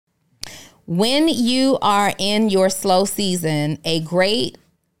When you are in your slow season, a great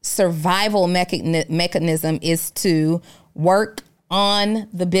survival mechanism is to work on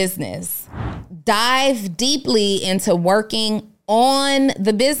the business. Dive deeply into working on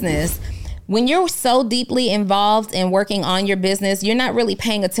the business. When you're so deeply involved in working on your business, you're not really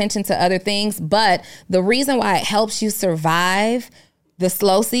paying attention to other things. But the reason why it helps you survive the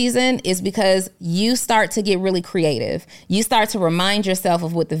slow season is because you start to get really creative. You start to remind yourself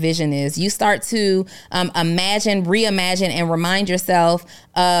of what the vision is. You start to reimagine, and remind yourself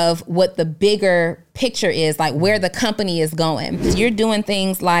of what the bigger picture is, like where the company is going. You're doing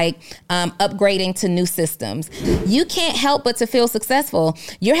things like upgrading to new systems. You can't help but to feel successful.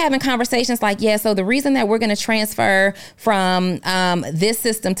 You're having conversations like, yeah, so the reason that we're going to transfer from this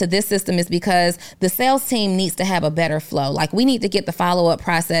system to this system is because the sales team needs to have a better flow. Like we need to get the follow-up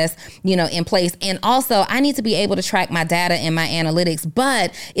process, in place. And also I need to be able to track my data and my analytics,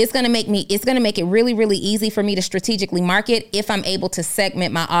 but it's going to make it really, really easy for me to strategically market if I'm able to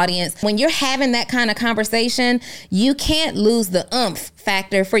segment my audience. When you're having that kind of conversation, you can't lose the oomph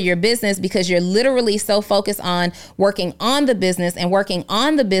factor for your business because you're literally so focused on working on the business, and working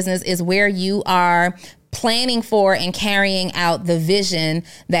on the business is where you are planning for and carrying out the vision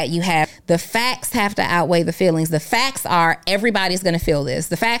that you have. The facts have to outweigh the feelings. The facts are everybody's going to feel this.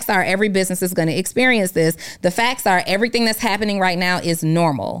 The facts are every business is going to experience this. The facts are everything that's happening right now is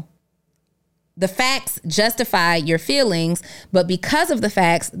normal. The facts justify your feelings, but because of the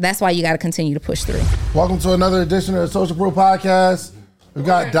facts, that's why you got to continue to push through. Welcome to another edition of the Social Proof Podcast. We've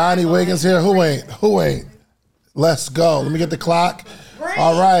got Donni Wiggins here. Who ain't? Let's go. Let me get the clock.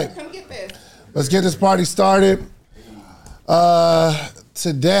 All right. Come get this. Let's get this party started.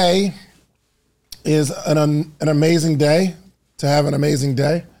 Today is an amazing day to have an amazing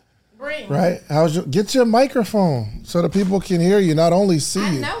day. Right? Get your microphone so that people can hear you, not only see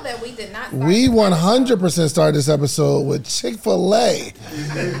you. I know that we did not. We 100% started this episode with Chick-fil-A.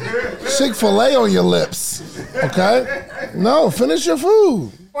 Chick-fil-A on your lips. Okay? No, finish your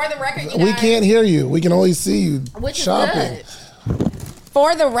food. For the record, you guys. We can't hear you. We can only see you shopping. Good.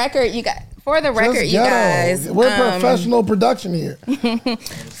 For the record, you guys. We're professional production here.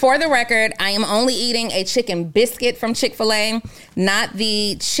 For the record, I am only eating a chicken biscuit from Chick-fil-A, not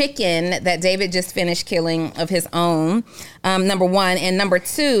the chicken that David just finished killing of his own, number one. And number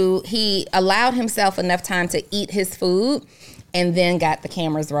two, he allowed himself enough time to eat his food and then got the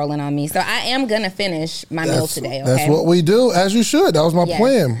cameras rolling on me. So I am going to finish my meal today, okay? That's what we do, as you should. That was my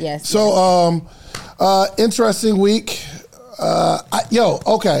plan. Yes. So, interesting week. I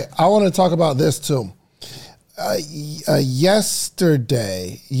want to talk about this too.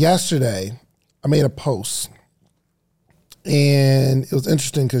 Yesterday, I made a post, and it was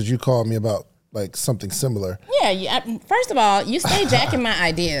interesting because you called me about like something similar. Yeah. First of all, you stay jacking my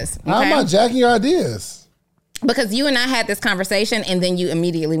ideas. Okay? I'm not jacking your ideas. Because you and I had this conversation, and then you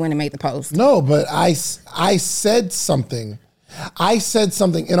immediately went and made the post. No, but I said something. I said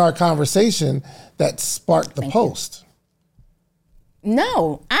something in our conversation that sparked the post.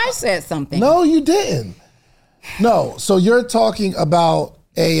 No, I said something. No, you didn't. No, so you're talking about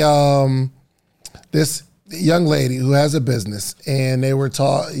this young lady who has a business, and they were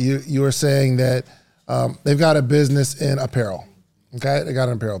you were saying that they've got a business in apparel. Okay, they got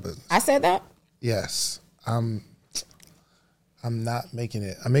an apparel business. I said that? Yes. I'm not making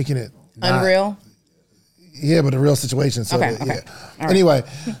it. I'm making it unreal. Yeah, but a real situation. So okay. Yeah. Right. Anyway,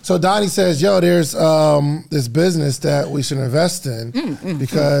 so Donni says, there's this business that we should invest in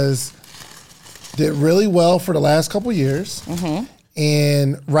because did really well for the last couple years. Mm-hmm.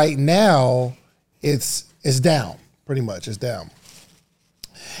 And right now it's down, pretty much. It's down.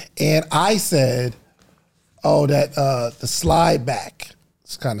 And I said, that the slide back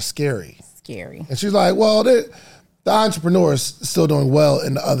is kind of scary. And she's like, well, the entrepreneur's still doing well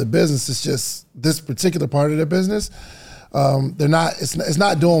in the other business. It's just this particular part of their business. It's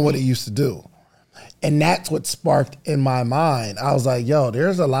not doing what it used to do. And that's what sparked in my mind. I was like,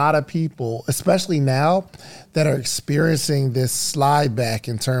 there's a lot of people, especially now, that are experiencing this slide back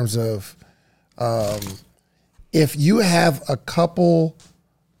in terms of if you have a couple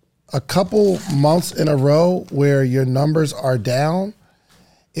months in a row where your numbers are down,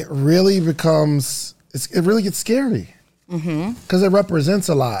 it really gets scary because it represents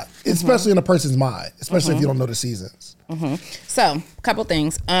a lot, especially in a person's mind, especially if you don't know the seasons. So, a couple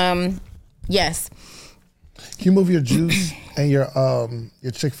things. Yes. Can you move your juice and your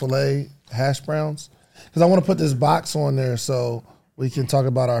Chick-fil-A hash browns? Because I want to put this box on there so we can talk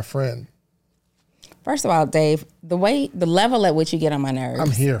about our friend. First of all, Dave, the level at which you get on my nerves.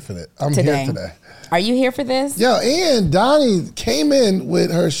 I'm here for that. I'm today. here today. Are you here for this? Yo, and Donni came in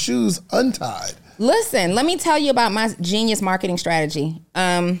with her shoes untied. Listen, let me tell you about my genius marketing strategy.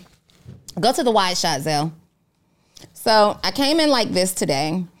 Go to the wide shot, Zell. So I came in like this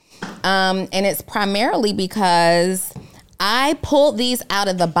today, and it's primarily because I pulled these out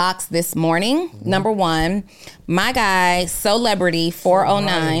of the box this morning. Mm-hmm. Number one, my guy, Celebrity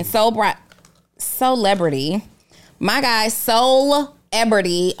 409, Celebrity. My guy,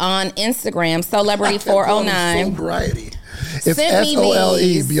 Solebrity on Instagram, Celebrity 409. Solebrity. It's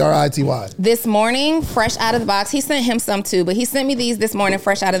Solebrity. This morning, fresh out of the box. He sent him some too, but he sent me these this morning,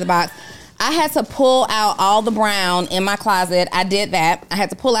 fresh out of the box. I had to pull out all the brown in my closet. I did that. I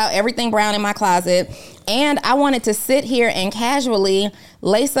had to pull out everything brown in my closet. And I wanted to sit here and casually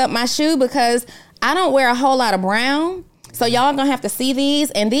lace up my shoe because I don't wear a whole lot of brown. So y'all gonna have to see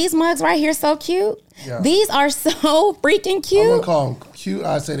these. And these mugs right here, so cute. Yeah. These are so freaking cute. I'm gonna call them cute.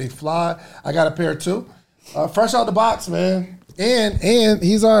 I say they fly. I got a pair too. Fresh out the box, man. And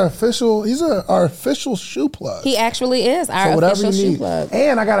he's our official shoe plug. He actually is our official shoe plug.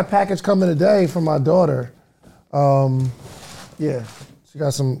 And I got a package coming today from my daughter. Yeah, she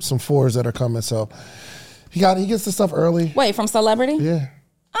got some fours that are coming. So he gets the stuff early. Wait, from Celebrity? Yeah.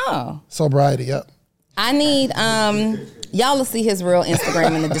 Oh. Sobriety, yep. I need y'all will see his real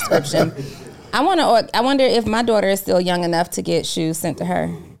Instagram in the description. I wonder if my daughter is still young enough to get shoes sent to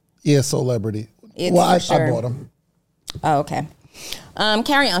her. Yeah, Celebrity. I bought them. Oh, okay.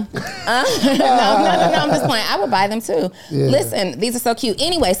 Carry on. No, I'm just playing. I would buy them too. Yeah. Listen, these are so cute.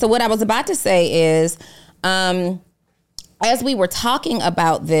 Anyway, so what I was about to say is, as we were talking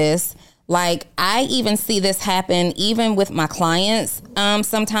about this, like I even see this happen even with my clients.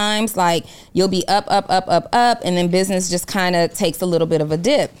 Sometimes, like you'll be up, and then business just kind of takes a little bit of a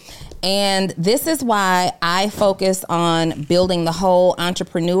dip. And this is why I focus on building the whole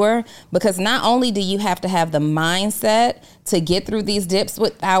entrepreneur, because not only do you have to have the mindset to get through these dips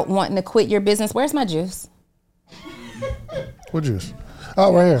without wanting to quit your business. Where's my juice? What juice?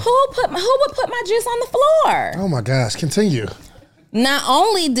 Oh, right here. Who would put my juice on the floor? Oh my gosh, continue. Not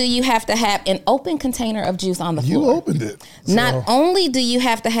only do you have to have an open container of juice on the floor. You opened it. So. Not only do you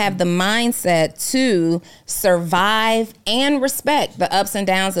have to have the mindset to survive and respect the ups and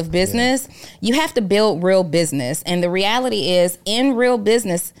downs of business, you have to build real business. And the reality is, in real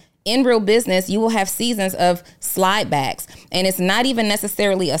business, you will have seasons of slide backs. And it's not even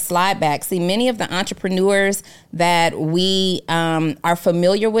necessarily a slide back. See, many of the entrepreneurs that we are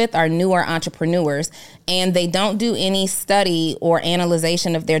familiar with are newer entrepreneurs, and they don't do any study or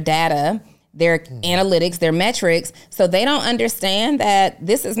analyzation of their data, their analytics, their metrics. So they don't understand that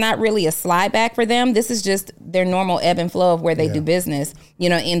this is not really a slide back for them. This is just their normal ebb and flow of where they do business,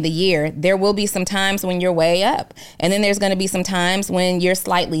 in the year. There will be some times when you're way up, and then there's going to be some times when you're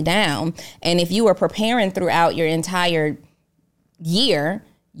slightly down. And if you are preparing throughout your entire year,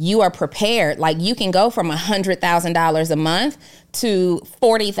 you are prepared. Like you can go from $100,000 a month to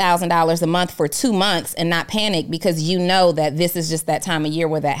 $40,000 a month for 2 months and not panic, because you know that this is just that time of year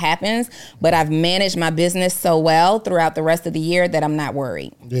where that happens. But I've managed my business so well throughout the rest of the year that I'm not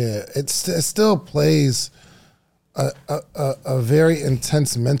worried. Yeah, it still plays a very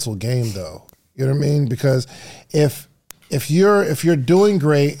intense mental game, though. You know what I mean? Because if you're doing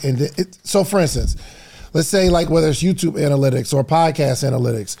great, and so for instance, let's say like whether it's YouTube analytics or podcast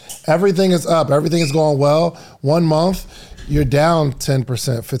analytics, everything is up, everything is going well. 1 month, you're down 10%,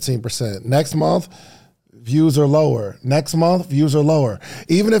 15%. Next month, views are lower. Next month, views are lower.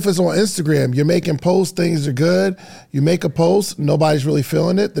 Even if it's on Instagram, you're making posts, things are good. You make a post, nobody's really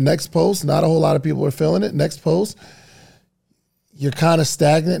feeling it. The next post, not a whole lot of people are feeling it. Next post, you're kind of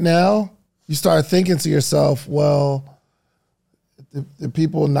stagnant now. You start thinking to yourself, well, do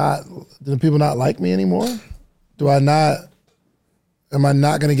people not like me anymore? Am I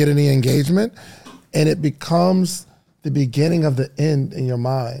not going to get any engagement? And it becomes the beginning of the end in your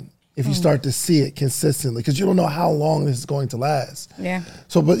mind if you start to see it consistently, because you don't know how long this is going to last. Yeah.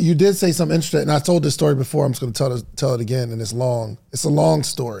 So, but you did say something interesting, and I told this story before. I'm just going to tell it again, and it's long. It's a long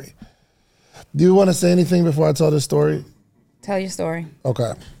story. Do you want to say anything before I tell this story? Tell your story.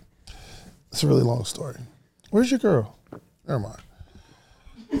 Okay. It's a really long story. Where's your girl? Never mind.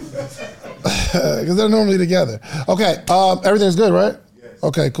 Because they're normally together. Okay, everything's good, right? Yes.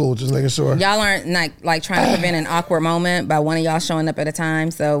 Okay, cool. Just making sure. Y'all aren't like trying to prevent an awkward moment by one of y'all showing up at a time,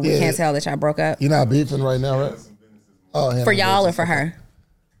 so we can't tell that y'all broke up. You're not beefing right now, right? Oh, for y'all or for her?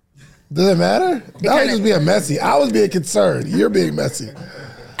 Does it matter? That was just being messy. I was being concerned. You're being messy.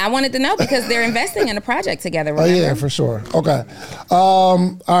 I wanted to know because they're investing in a project together. Remember? Oh yeah, for sure. Okay.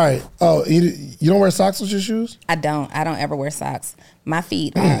 All right. Oh, you don't wear socks with your shoes? I don't ever wear socks. My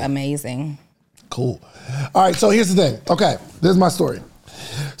feet are amazing. Cool. All right. So here's the thing. Okay, this is my story.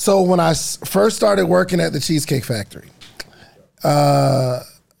 So when I first started working at the Cheesecake Factory, well,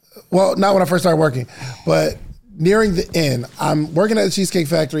 not when I first started working, but nearing the end, I'm working at the Cheesecake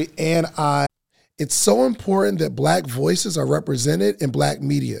Factory, and it's so important that Black voices are represented in Black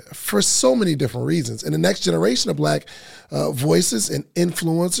media for so many different reasons. And the next generation of Black voices and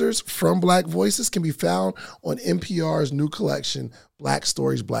influencers from Black voices can be found on NPR's new collection, Black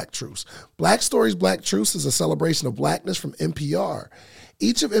Stories, Black Truths. Black Stories, Black Truths is a celebration of Blackness from NPR.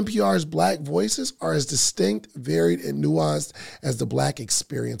 Each of NPR's Black voices are as distinct, varied, and nuanced as the Black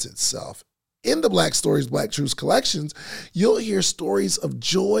experience itself. In the Black Stories, Black Truths collections, you'll hear stories of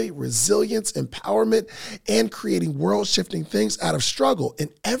joy, resilience, empowerment, and creating world-shifting things out of struggle.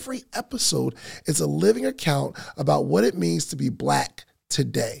 And every episode is a living account about what it means to be Black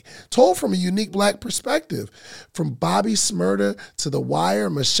today, told from a unique Black perspective. From Bobby Smurda to The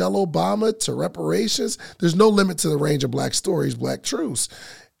Wire, Michelle Obama to reparations, there's no limit to the range of Black stories, Black truths.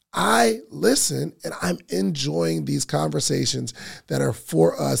 I listen and I'm enjoying these conversations that are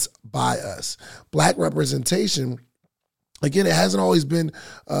for us, by us. Black representation, again, it hasn't always been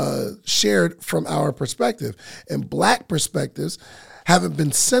shared from our perspective. And Black perspectives haven't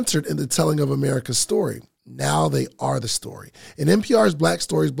been censored in the telling of America's story. Now they are the story. In NPR's Black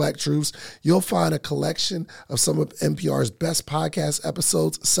Stories, Black Truths, you'll find a collection of some of NPR's best podcast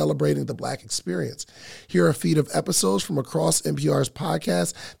episodes celebrating the Black experience. Here are a feed of episodes from across NPR's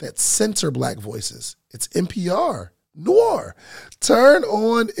podcasts that center Black voices. It's NPR Noir. Turn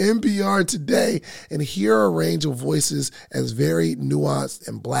on NPR today and hear a range of voices as varied, nuanced,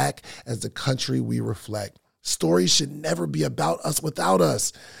 and Black as the country we reflect. Stories should never be about us without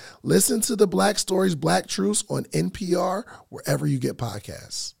us. Listen to the Black Stories, Black Truths on NPR, wherever you get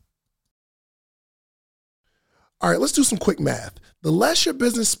podcasts. All right, let's do some quick math. The less your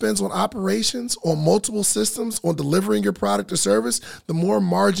business spends on operations, on multiple systems, on delivering your product or service, the more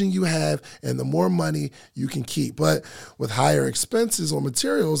margin you have and the more money you can keep. But with higher expenses on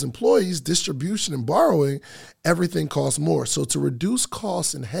materials, employees, distribution, and borrowing, everything costs more. So to reduce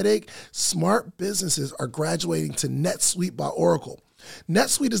costs and headache, smart businesses are graduating to NetSuite by Oracle.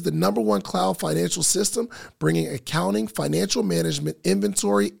 NetSuite is the #1 cloud financial system, bringing accounting, financial management,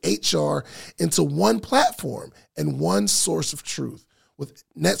 inventory, HR into one platform and one source of truth. With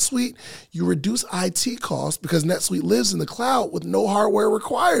NetSuite, you reduce IT costs because NetSuite lives in the cloud with no hardware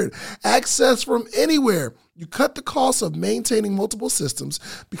required. Access from anywhere. You cut the cost of maintaining multiple systems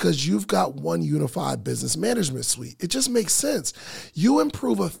because you've got one unified business management suite. It just makes sense. You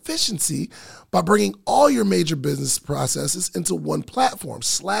improve efficiency by bringing all your major business processes into one platform,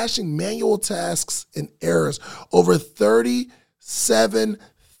 slashing manual tasks and errors. Over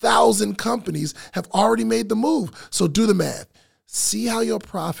 37,000 companies have already made the move. So do the math. See how you'll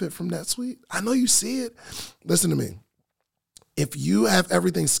profit from NetSuite? I know you see it. Listen to me. If you have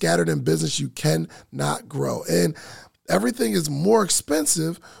everything scattered in business, you cannot grow. And everything is more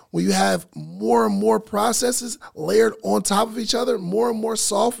expensive when you have more and more processes layered on top of each other, more and more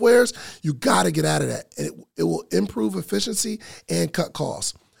softwares. You got to get out of that. And it will improve efficiency and cut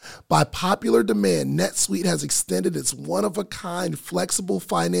costs. By popular demand, NetSuite has extended its one-of-a-kind flexible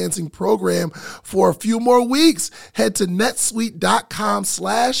financing program for a few more weeks. Head to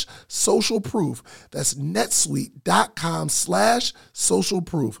netsuite.com/socialproof. That's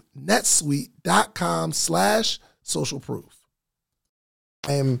netsuite.com/socialproof. netsuite.com/socialproof.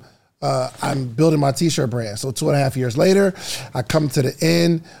 I'm building my t-shirt brand. So 2.5 years later, I come to the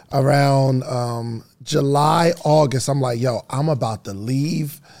end around July, August. I'm like, yo, I'm about to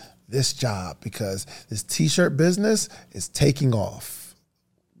leave this job because this t-shirt business is taking off.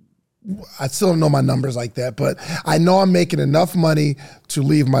 I still don't know my numbers like that, but I know I'm making enough money to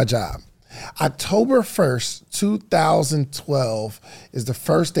leave my job. October 1st, 2012 is the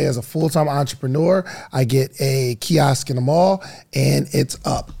first day as a full-time entrepreneur. I get a kiosk in the mall and it's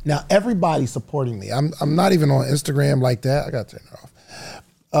up. Now everybody's supporting me. I'm not even on Instagram like that. I got to turn it off.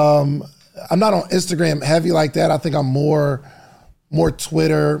 I'm not on Instagram heavy like that. I think I'm more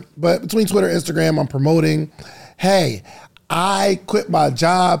Twitter, but between Twitter and Instagram, I'm promoting, hey, I quit my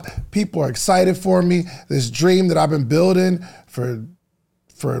job. People are excited for me. This dream that I've been building for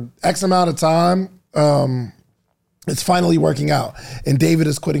X amount of time, it's finally working out. And David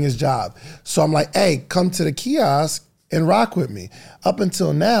is quitting his job. So I'm like, hey, come to the kiosk and rock with me. Up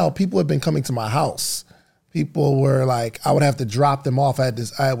until now, people have been coming to my house people were like, I would have to drop them off. I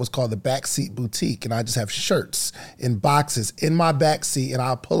had what's called the backseat boutique, and I just have shirts in boxes in my backseat, and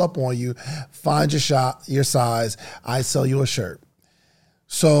I'll pull up on you, find your size, I sell you a shirt.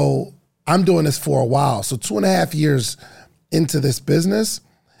 So I'm doing this for a while. So 2.5 years into this business,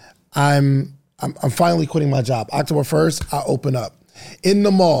 I'm finally quitting my job. October 1st, I open up. In the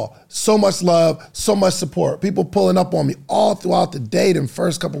mall, so much love, so much support. People pulling up on me all throughout the day, them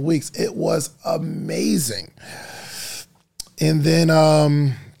first couple of weeks. It was amazing. And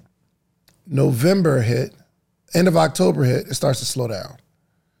then November hit, end of October hit, it starts to slow down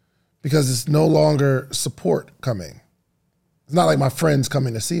because it's no longer support coming. It's not like my friends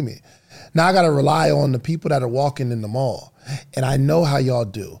coming to see me. Now I got to rely on the people that are walking in the mall. And I know how y'all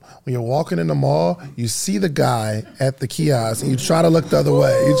do. When you're walking in the mall, you see the guy at the kiosk and you try to look the other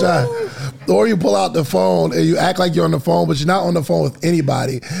way. Or you pull out the phone and you act like you're on the phone, but you're not on the phone with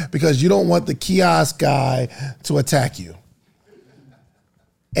anybody because you don't want the kiosk guy to attack you.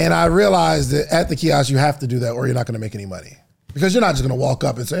 And I realized that at the kiosk, you have to do that or you're not going to make any money. Because you're not just going to walk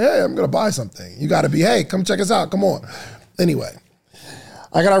up and say, hey, I'm going to buy something. You got to be, hey, come check us out. Come on. Anyway,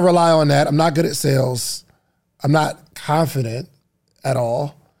 I got to rely on that. I'm not good at sales. I'm not confident at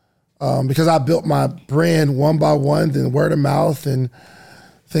all because I built my brand one by one, then word of mouth and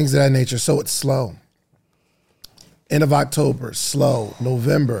things of that nature. So it's slow. End of October, slow.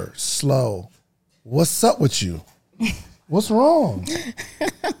 November, slow. What's up with you? What's wrong?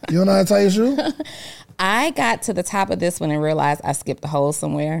 You don't know how to tie your shoe? I got to the top of this one and realized I skipped a hole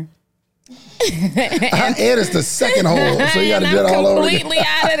somewhere. And it's the second hole, so you got to do it all over again. Completely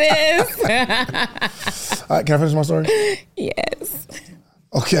out of this. All right, can I finish my story? Yes.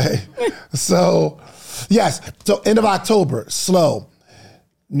 Okay. So, yes. So, end of October, slow.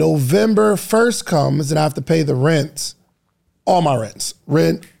 November 1st comes and I have to pay the rent, all my rents.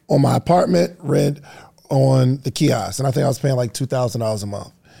 Rent on my apartment, rent on the kiosk. And I think I was paying like $2,000 a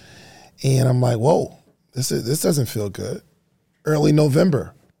month. And I'm like, whoa, this doesn't feel good. Early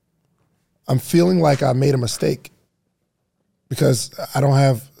November, I'm feeling like I made a mistake because I don't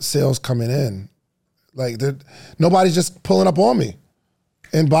have sales coming in. Like nobody's just pulling up on me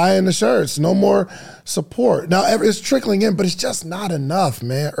and buying the shirts. No more support. Now it's trickling in, but it's just not enough,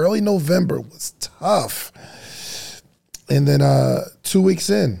 man. Early November was tough. And then 2 weeks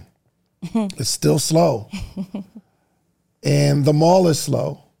in, it's still slow. And the mall is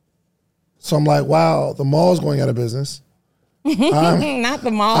slow. So I'm like, wow, the mall's going out of business. Not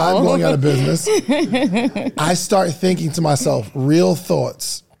the mall. I'm going out of business. I start thinking to myself, real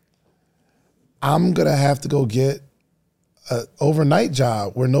thoughts. I'm going to have to go get an overnight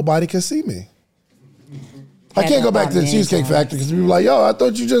job where nobody can see me. I can't go back to the Cheesecake Factory because people are like, yo, I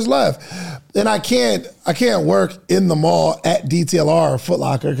thought you just left. And I can't work in the mall at DTLR or Foot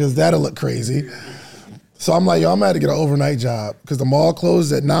Locker because that'll look crazy. So I'm like, yo, I'm going to have to get an overnight job because the mall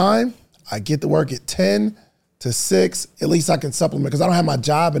closes at 9. I get to work at 10 to 6. At least I can supplement because I don't have my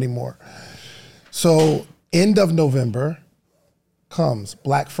job anymore. So end of November comes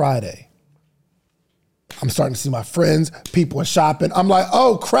Black Friday. I'm starting to see my friends. People are shopping. I'm like,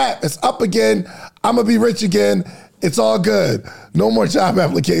 oh, crap. It's up again. I'm going to be rich again. It's all good. No more job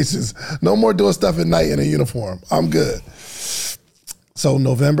applications. No more doing stuff at night in a uniform. I'm good. So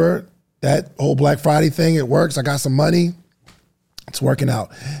November, that whole Black Friday thing, it works. I got some money. It's working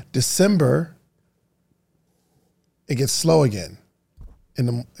out. December, it gets slow again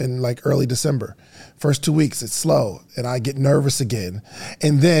in like early December. First 2 weeks, it's slow, and I get nervous again.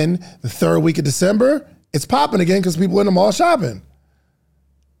 And then the third week of December, it's popping again because people are in the mall shopping.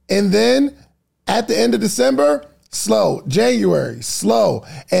 And then at the end of December, slow. January, slow.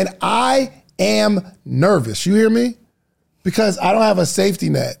 And I am nervous. You hear me? Because I don't have a safety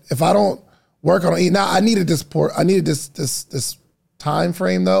net. If I don't work on it. Now, I needed this time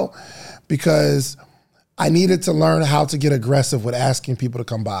frame, though, because I needed to learn how to get aggressive with asking people to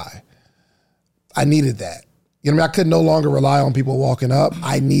come by. I needed that. You know what I mean? I could no longer rely on people walking up.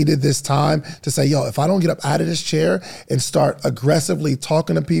 I needed this time to say, yo, if I don't get up out of this chair and start aggressively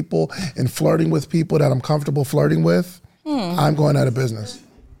talking to people and flirting with people that I'm comfortable flirting with, I'm going out of business.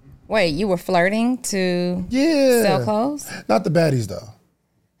 Wait, you were flirting to sell clothes? Not the baddies, though.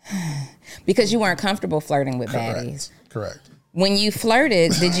 Because you weren't comfortable flirting with baddies. Correct. When you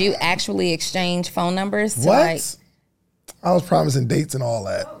flirted, did you actually exchange phone numbers? What? I was promising dates and all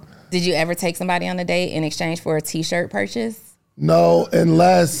that. Did you ever take somebody on a date in exchange for a T-shirt purchase? No,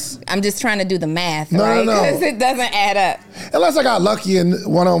 unless... I'm just trying to do the math, right? No. Because it doesn't add up. Unless I got lucky and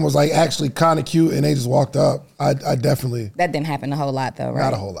one of them was like actually kind of cute and they just walked up. I definitely... That didn't happen a whole lot though, right?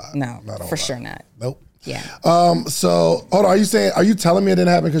 Not a whole lot. No, not a whole for lot. sure not. Nope. Yeah. So, hold on. Are you telling me it didn't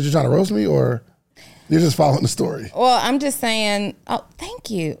happen because you're trying to roast me or... You're just following the story. Well, I'm just saying. Oh, thank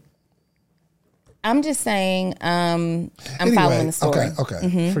you. I'm just saying. I'm following the story.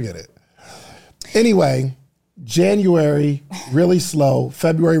 Okay. Forget it. Anyway, January really slow.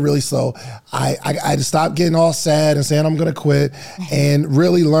 February really slow. I had to stop getting all sad and saying I'm going to quit and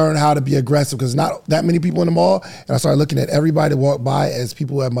really learn how to be aggressive because not that many people in the mall. And I started looking at everybody that walked by as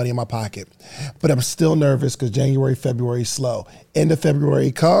people who have money in my pocket. But I'm still nervous because January, February is slow. End of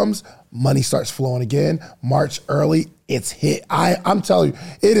February comes, money starts flowing again. March early, it's hit. I'm telling you,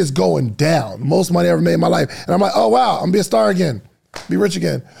 it is going down. Most money I ever made in my life. And I'm like, oh, wow, I'm going to be a star again. Be rich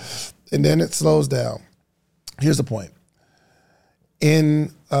again. And then it slows down. Here's the point.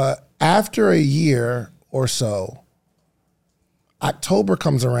 After a year or so, October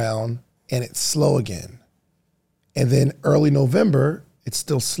comes around and it's slow again. And then early November, it's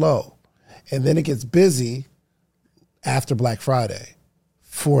still slow. And then it gets busy after Black Friday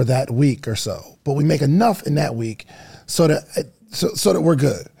for that week or so. But we make enough in that week so that we're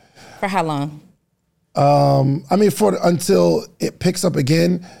good. For how long? Until it picks up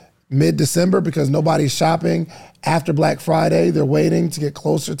again mid-December because nobody's shopping after Black Friday. They're waiting to get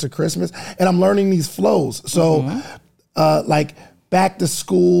closer to Christmas. And I'm learning these flows. So like back to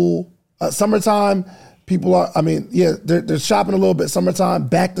school, summertime, people are, they're shopping a little bit. Summertime,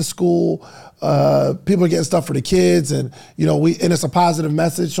 back to school, people are getting stuff for the kids and, and it's a positive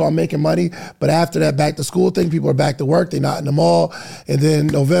message. So I'm making money. But after that back to school thing, people are back to work. They're not in the mall. And then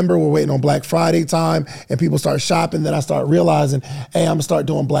November, we're waiting on Black Friday time and people start shopping. Then I start realizing, hey, I'm gonna start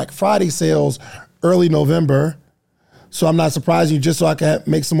doing Black Friday sales early November. So I'm not surprising you just so I can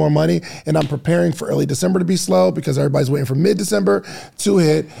make some more money. And I'm preparing for early December to be slow because everybody's waiting for mid-December to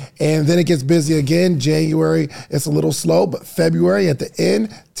hit. And then it gets busy again. January, it's a little slow, but February at the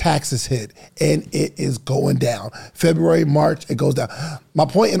end, taxes hit and it is going down. February, March, it goes down. My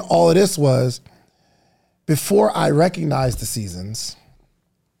point in all of this was before I recognized the seasons,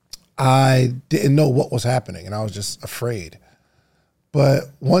 I didn't know what was happening and I was just afraid. But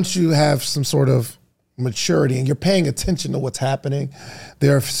once you have some sort of maturity and you're paying attention to what's happening,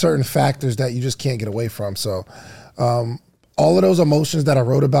 there are certain factors that you just can't get away from. So all of those emotions that I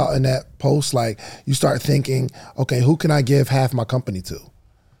wrote about in that post, like you start thinking, okay, who can I give half my company to?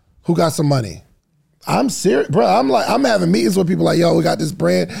 Who got some money? I'm serious, bro. I'm having meetings with people like, yo, we got this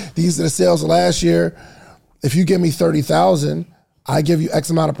brand. These are the sales of last year. If you give me 30,000, I give you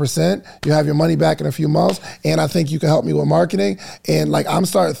X amount of percent, you have your money back in a few months, and I think you can help me with marketing. And like I'm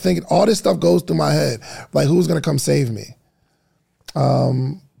starting thinking, all this stuff goes through my head. Like who's gonna come save me?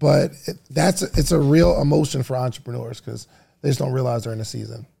 But it's a real emotion for entrepreneurs because they just don't realize they're in the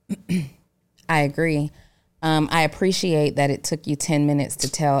season. I agree. I appreciate that it took you 10 minutes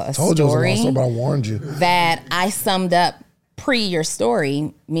to tell a story. I told you it was a long story, but I warned you. That I summed up pre your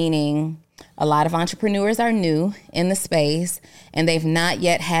story, meaning a lot of entrepreneurs are new in the space and they've not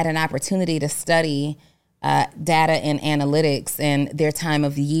yet had an opportunity to study data and analytics and their time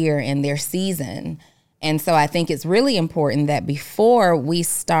of the year and their season. And so I think it's really important that before we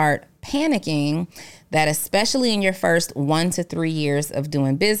start panicking, that especially in your first 1 to 3 years of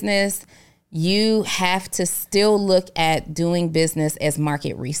doing business, you have to still look at doing business as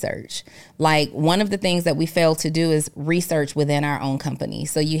market research. Like one of the things that we fail to do is research within our own company.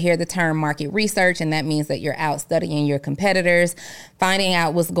 So you hear the term market research, and that means that you're out studying your competitors, finding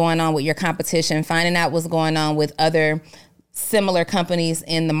out what's going on with your competition, finding out what's going on with other similar companies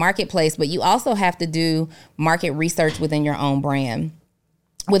in the marketplace. But you also have to do market research within your own brand,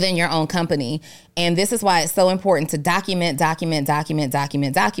 within your own company. And this is why it's so important to document.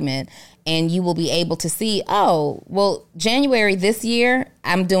 And you will be able to see, oh, well, January this year,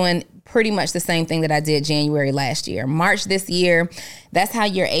 I'm doing pretty much the same thing that I did January last year. March this year, that's how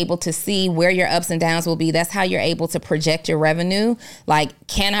you're able to see where your ups and downs will be. That's how you're able to project your revenue. Like,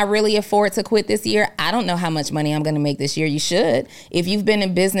 can I really afford to quit this year? I don't know how much money I'm going to make this year. You should. If you've been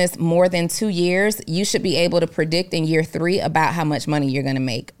in business more than 2 years, you should be able to predict in year 3 about how much money you're going to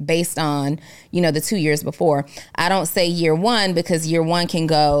make based on, the 2 years before. I don't say year 1 because year 1 can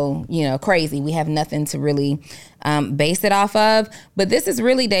go, crazy. We have nothing to really base it off of. But this is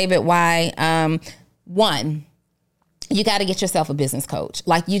really, David, why, one, you got to get yourself a business coach,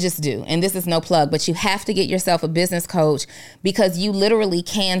 like you just do. And this is no plug, but you have to get yourself a business coach because you literally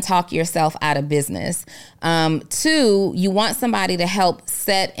can talk yourself out of business. 2, you want somebody to help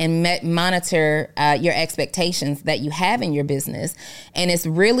set and monitor your expectations that you have in your business. And it's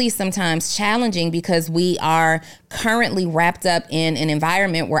really sometimes challenging because we are currently wrapped up in an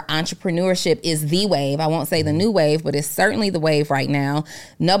environment where entrepreneurship is the wave. I won't say the new wave, but it's certainly the wave right now.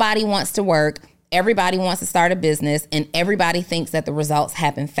 Nobody wants to work. everybody wants to start a business and everybody thinks that the results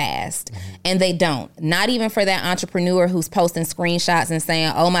happen fast. And they don't. Not even for that entrepreneur who's posting screenshots and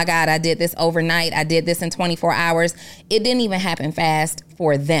saying, oh my God, I did this overnight. I did this in 24 hours. It didn't even happen fast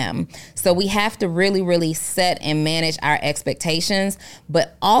for them. So we have to really, really set and manage our expectations.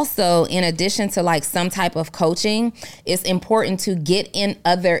 But also, in addition to like some type of coaching, it's important to get in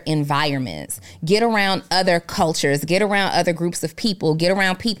other environments, get around other cultures, get around other groups of people, get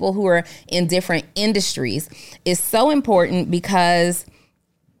around people who are in different industries. It's so important because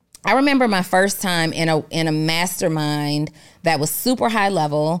I remember my first time in a mastermind that was super high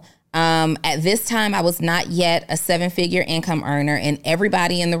level. At this time, I was not yet a 7-figure income earner, and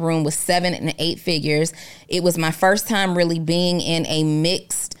everybody in the room was 7 and 8 figures. It was my first time really being in a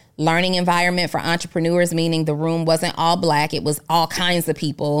mixed learning environment for entrepreneurs, meaning the room wasn't all Black. It was all kinds of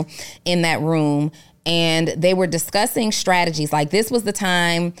people in that room. And they were discussing strategies. Like, this was the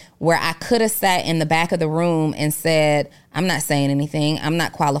time where I could have sat in the back of the room and said, I'm not saying anything. I'm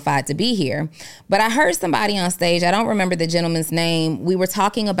not qualified to be here. But I heard somebody on stage, I don't remember the gentleman's name. We were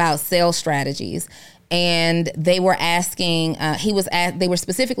talking about sales strategies. And they were asking, they were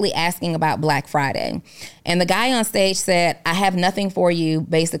specifically asking about Black Friday. And the guy on stage said, I have nothing for you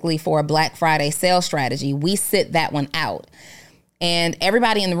basically for a Black Friday sales strategy. We sit that one out. And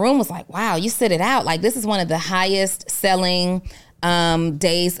everybody in the room was like, wow, you sit it out. Like, this is one of the highest selling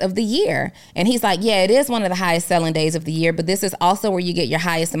days of the year. And he's like, yeah, it is one of the highest selling days of the year, but this is also where you get your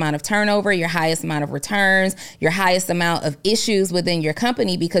highest amount of turnover, your highest amount of returns, your highest amount of issues within your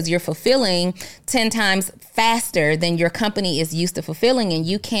company, because you're fulfilling 10 times faster than your company is used to fulfilling. And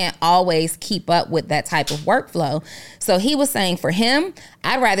you can't always keep up with that type of workflow. So he was saying for him,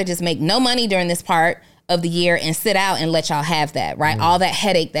 I'd rather just make no money during this part of the year and sit out and let y'all have that, right? All that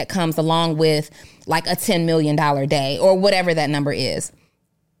headache that comes along with like a $10 million day or whatever that number is.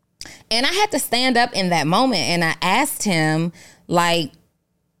 And I had to stand up in that moment and I asked him, like,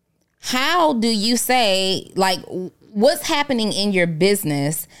 how do you say, like, what's happening in your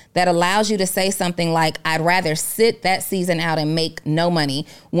business that allows you to say something like, I'd rather sit that season out and make no money?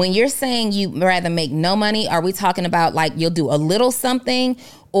 When you're saying you'd rather make no money, are we talking about like you'll do a little something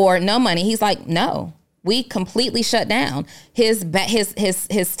or no money? He's like, no. We completely shut down. His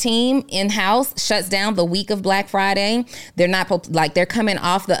team in-house shuts down the week of Black Friday. They're not like, they're coming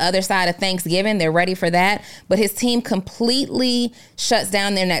off the other side of Thanksgiving. They're ready for that. But his team completely shuts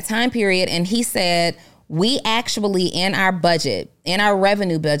down in that time period. And he said, we actually, in our budget, in our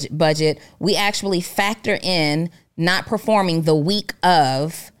revenue budget, we actually factor in not performing the week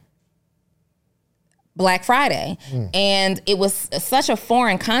of Black Friday. And it was such a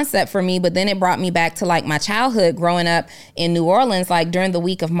foreign concept for me, but then it brought me back to like my childhood growing up in New Orleans. Like during the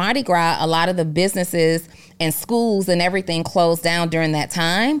week of Mardi Gras, a lot of the businesses and schools and everything closed down during that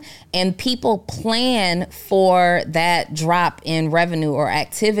time. And people plan for that drop in revenue or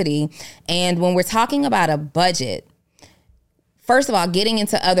activity. And when we're talking about a budget, first of all, getting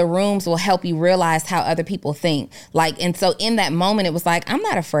into other rooms will help you realize how other people think. Like, and so in that moment, it was like, I'm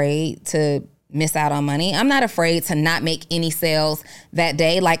not afraid to miss out on money. I'm not afraid to not make any sales that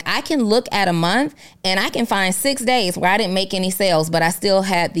day. Like, I can look at a month and I can find 6 days where I didn't make any sales, but I still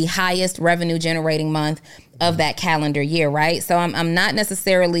had the highest revenue generating month of that calendar year, right? So I'm not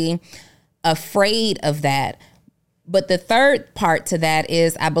necessarily afraid of that. But the third part to that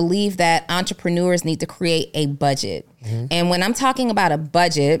is I believe that entrepreneurs need to create a budget. And when I'm talking about a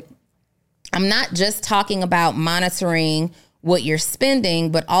budget, I'm not just talking about monitoring what you're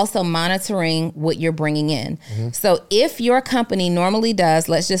spending, but also monitoring what you're bringing in. So if your company normally does,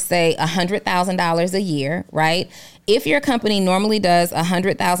 let's just say $100,000 a year, right? If your company normally does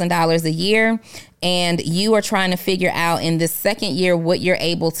 $100,000 a year and you are trying to figure out in this second year what you're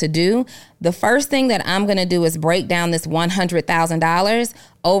able to do, the first thing that I'm going to do is break down this $100,000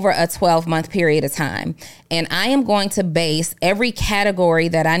 over a 12-month period of time. And I am going to base every category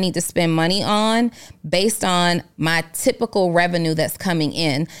that I need to spend money on based on my typical revenue that's coming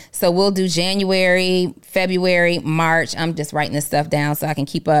in. So we'll do January, February, March. I'm just writing this stuff down so I can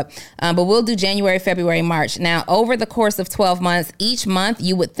keep up. But we'll do January, February, March. Now, over the course of 12 months, each month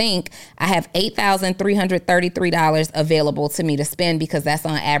you would think I have $8,333 available to me to spend because that's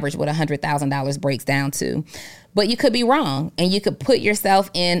on average what $100,000 breaks down to. But you could be wrong, and you could put yourself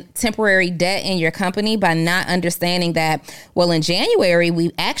in temporary debt in your company by not understanding that, well, in January,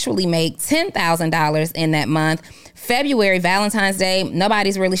 we actually make $10,000 in that month. February, Valentine's Day,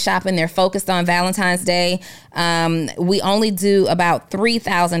 nobody's really shopping. They're focused on Valentine's Day. We only do about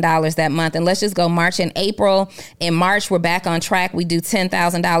 $3,000 that month. And let's just go March and April. In March, we're back on track. We do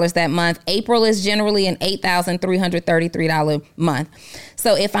 $10,000 that month. April is generally an $8,333 month.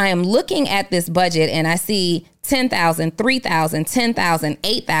 So if I am looking at this budget and I see 10,000, 3,000, 10,000,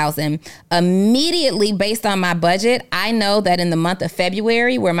 8,000, immediately based on my budget, I know that in the month of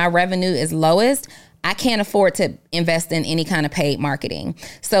February, where my revenue is lowest, I can't afford to invest in any kind of paid marketing.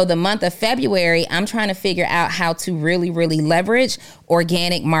 So the month of February, I'm trying to figure out how to really, really leverage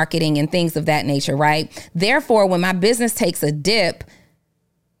organic marketing and things of that nature, right? Therefore, when my business takes a dip,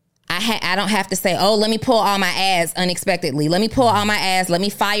 I don't have to say, oh, let me pull all my ads unexpectedly. Let me pull all my ads. Let me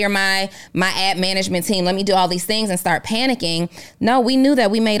fire my ad management team. Let me do all these things and start panicking. No, we knew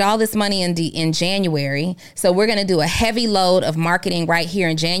that we made all this money in January. So we're going to do a heavy load of marketing right here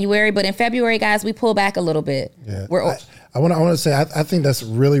in January. But in February, guys, we pull back a little bit. Yeah. I want to say, I think that's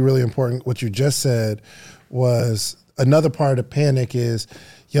really, really important. What you just said was another part of the panic is,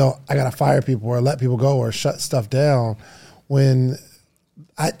 I got to fire people or let people go or shut stuff down when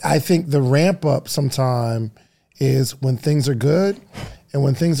I think the ramp up sometime is when things are good. And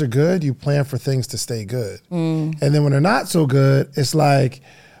when things are good, you plan for things to stay good. And then when they're not so good, it's like,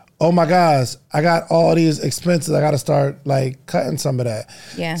 oh my gosh, I got all these expenses. I got to start like cutting some of that.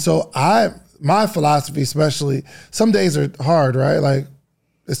 Yeah. So my philosophy, especially, some days are hard, right? Like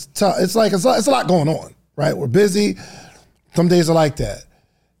it's tough. It's like, it's a lot going on, right? We're busy. Some days are like that.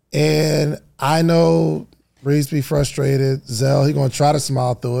 And I know Breeze be frustrated. Zell, he gonna try to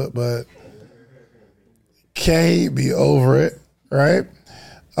smile through it, but Kay be over it, right?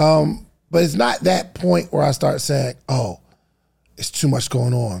 But it's not that point where I start saying, oh, it's too much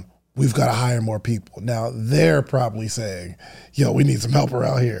going on. We've got to hire more people. Now, they're probably saying, we need some help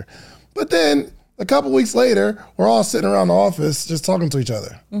around here. But then a couple weeks later, we're all sitting around the office just talking to each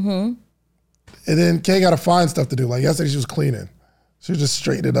other. Mm-hmm. And then Kay got to find stuff to do. Like yesterday, she was cleaning. She just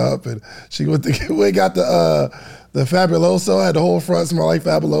straightened it up, and she got the Fabuloso, had the whole front smell like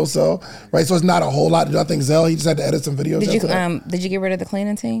Fabuloso, right? So it's not a whole lot to do. I think Zell, he just had to edit some videos. Did you get rid of the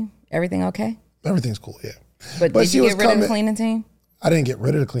cleaning team? Everything okay? Everything's cool, yeah. But did you get rid of the cleaning team? I didn't get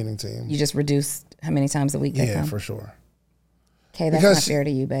rid of the cleaning team. You just reduced how many times a week they come? Yeah, for sure. Okay, that's not fair to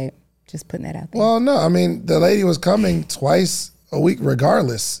you, babe. Just putting that out there. Well, no, I mean, the lady was coming twice a week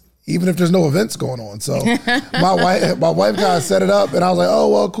regardless, even if there's no events going on. So my wife got set it up, and I was like, oh,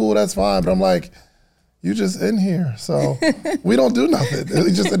 well, cool, that's fine. But I'm like, you just in here. So we don't do nothing.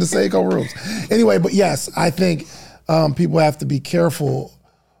 We just in the same couple rooms. Anyway, but yes, I think people have to be careful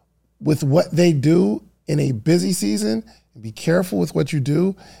with what they do in a busy season. Be careful with what you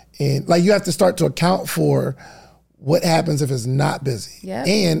do. And like you have to start to account for what happens if it's not busy. Yep.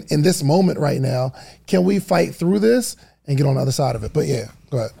 And in this moment right now, can we fight through this and get on the other side of it? But yeah,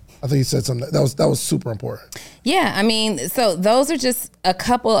 go ahead. I think you said something that was super important. Yeah, I mean, so those are just a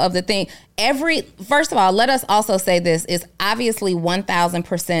couple of the things. First of all, let us also say this is obviously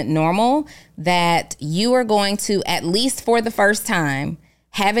 1,000% normal that you are going to, at least for the first time,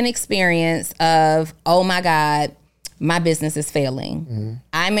 have an experience of, oh my God, my business is failing. Mm-hmm.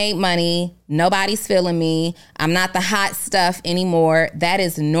 I made money. Nobody's feeling me. I'm not the hot stuff anymore. That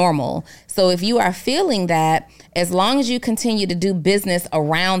is normal. So if you are feeling that, as long as you continue to do business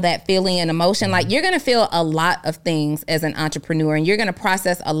around that feeling and emotion, like you're going to feel a lot of things as an entrepreneur and you're going to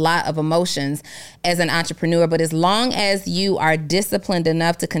process a lot of emotions as an entrepreneur. But as long as you are disciplined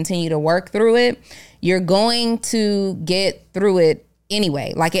enough to continue to work through it, you're going to get through it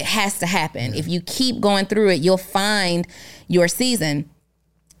anyway. Like it has to happen. If you keep going through it, you'll find your season.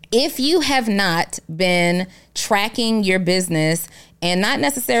 If you have not been tracking your business and not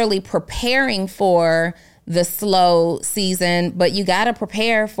necessarily preparing for the slow season, but you got to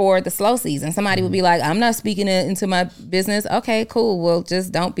prepare for the slow season. Somebody would be like, I'm not speaking into my business. Okay, cool. Well,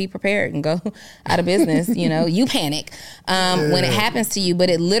 just don't be prepared and go out of business. You panic when it happens to you, but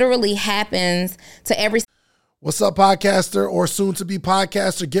it literally happens to every. What's up, podcaster or soon to be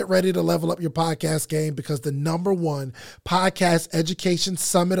podcaster? Get ready to level up your podcast game because the #1 podcast education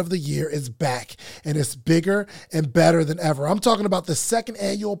summit of the year is back and it's bigger and better than ever. I'm talking about the second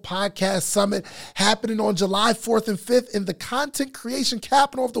annual podcast summit happening on July 4th and 5th in the content creation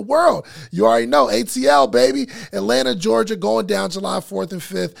capital of the world. You already know, ATL, baby. Atlanta, Georgia, going down July 4th and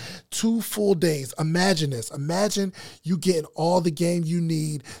 5th, 2 full days. Imagine this. Imagine you getting all the game you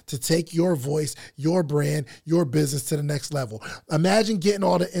need to take your voice, your brand, your business to the next level. Imagine getting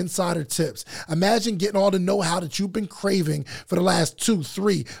all the insider tips. Imagine getting all the know-how that you've been craving for the last 2,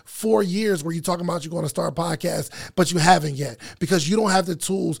 3, 4 years where you're talking about you're going to start a podcast, but you haven't yet because you don't have the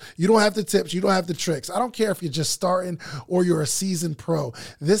tools, you don't have the tips, you don't have the tricks. I don't care if you're just starting or you're a seasoned pro.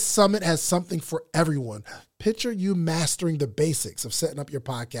 This summit has something for everyone. Picture you mastering the basics of setting up your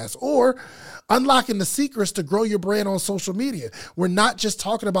podcast or unlocking the secrets to grow your brand on social media. We're not just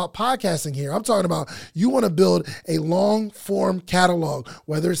talking about podcasting here. I'm talking about you want to build a long form catalog,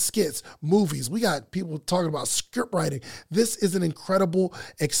 whether it's skits, movies. We got people talking about script writing. This is an incredible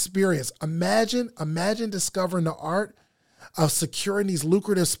experience. Imagine discovering the art of securing these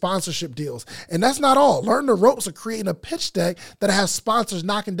lucrative sponsorship deals. And that's not all. Learn the ropes of creating a pitch deck that has sponsors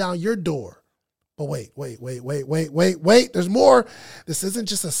knocking down your door. But wait. There's more. This isn't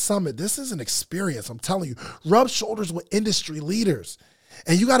just a summit. This is an experience. I'm telling you, rub shoulders with industry leaders.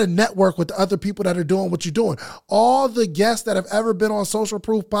 And you got to network with the other people that are doing what you're doing. All the guests that have ever been on Social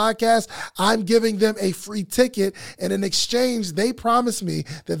Proof Podcast, I'm giving them a free ticket. And in exchange, they promise me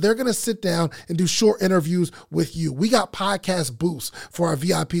that they're going to sit down and do short interviews with you. We got podcast booths for our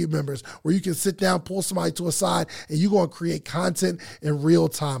VIP members where you can sit down, pull somebody to a side, and you're going to create content in real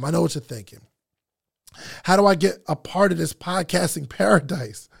time. I know what you're thinking. How do I get a part of this podcasting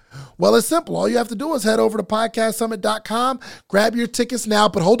paradise? Well, it's simple. All you have to do is head over to podcastsummit.com, grab your tickets now.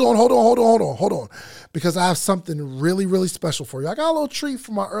 But hold on. Because I have something really, really special for you. I got a little treat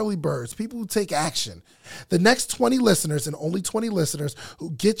for my early birds, people who take action. The next 20 listeners and only 20 listeners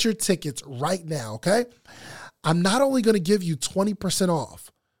who get your tickets right now, okay? I'm not only going to give you 20%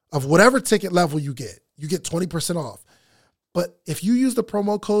 off of whatever ticket level you get 20% off. But if you use the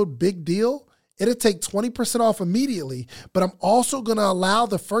promo code Big Deal, it'll take 20% off immediately, but I'm also going to allow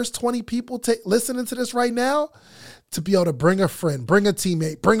the first 20 people listening to this right now to be able to bring a friend, bring a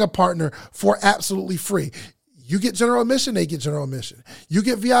teammate, bring a partner for absolutely free. You get general admission, they get general admission. You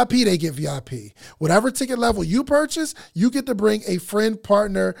get VIP, they get VIP. Whatever ticket level you purchase, you get to bring a friend,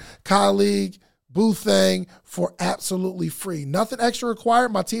 partner, colleague, boo thing for absolutely free. Nothing extra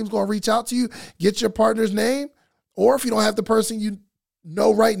required. My team's going to reach out to you, get your partner's name, or if you don't have the person you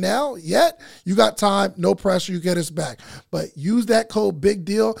know right now yet, you got time, no pressure, you get us back. But use that code Big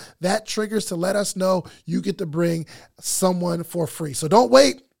Deal. That triggers to let us know you get to bring someone for free. So don't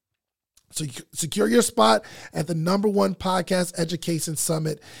wait. So secure your spot at the #1 podcast education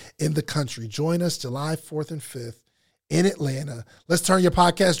summit in the country. Join us July 4th and 5th in Atlanta. Let's turn your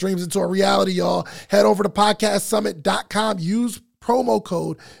podcast dreams into a reality, y'all. Head over to podcastsummit.com. Use promo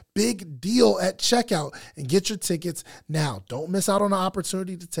code Big Deal at checkout and get your tickets now. Don't miss out on the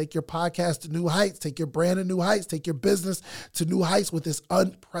opportunity to take your podcast to new heights, take your brand to new heights, take your business to new heights with this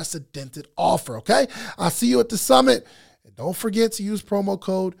unprecedented offer, okay? I'll see you at the summit. And don't forget to use promo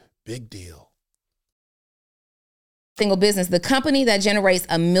code Big Deal. Single business, the company that generates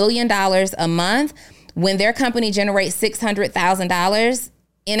 $1 million a month, when their company generates $600,000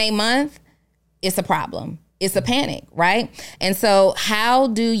 in a month, it's a problem. It's a panic, right? And so how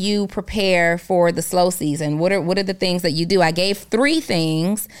do you prepare for the slow season? What are the things that you do? I gave 3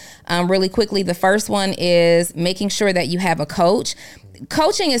 things really quickly. The first one is making sure that you have a coach.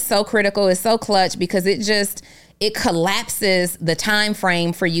 Coaching is so critical. It's so clutch because it collapses the time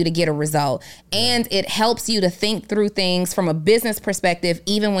frame for you to get a result. And it helps you to think through things from a business perspective,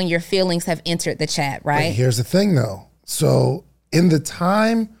 even when your feelings have entered the chat, right? But here's the thing though. So in the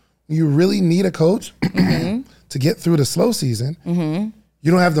time you really need a coach to get through the slow season,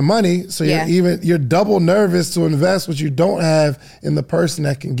 you don't have the money. So you're double nervous to invest what you don't have in the person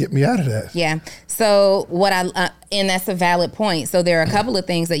that can get me out of that. Yeah. So and that's a valid point. So there are a couple of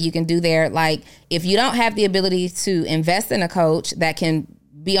things that you can do there. Like if you don't have the ability to invest in a coach that can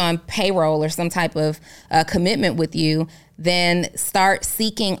be on payroll or some type of commitment with you, then start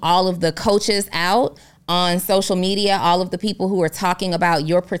seeking all of the coaches out on social media, all of the people who are talking about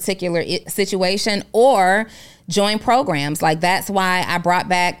your particular situation, or join programs. Like that's why I brought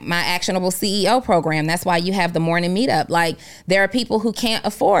back my Actionable CEO program. That's why you have the morning meetup. Like there are people who can't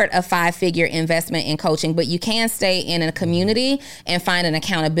afford a 5-figure investment in coaching, but you can stay in a community and find an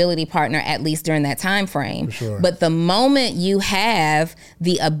accountability partner at least during that time frame. For sure. But the moment you have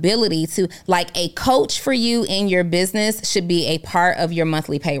the ability to, like a coach for you in your business should be a part of your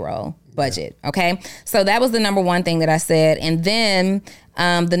monthly payroll budget. Okay. So that was the #1 thing that I said. And then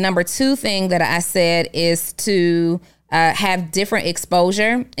the #2 thing that I said is to have different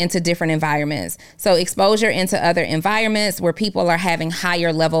exposure into different environments. So exposure into other environments where people are having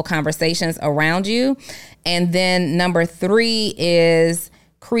higher level conversations around you. And then #3 is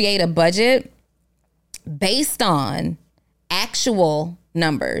create a budget based on actual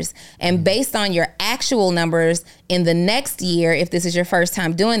numbers. And based on your actual numbers in the next year, if this is your first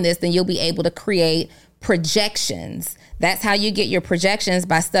time doing this, then you'll be able to create projections. That's how you get your projections,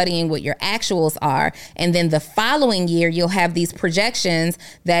 by studying what your actuals are. And then the following year, you'll have these projections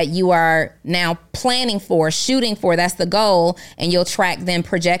that you are now planning for, shooting for. That's the goal. And you'll track them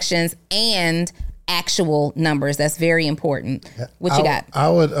projections and actual numbers. That's very important. What you got? I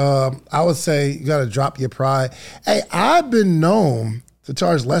would say you got to drop your pride. Hey, I've been known to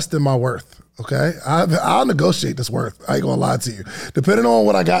charge less than my worth. Okay, I'll negotiate this worth. I ain't gonna lie to you. Depending on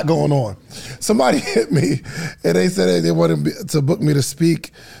what I got going on. Somebody hit me and they said they wanted to book me to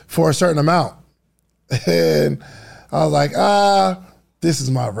speak for a certain amount. And I was like, this is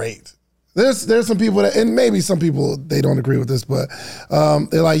my rate. There's some people that, and maybe some people, they don't agree with this, but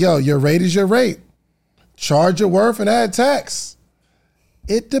they're like, yo, your rate is your rate. Charge your worth and add tax.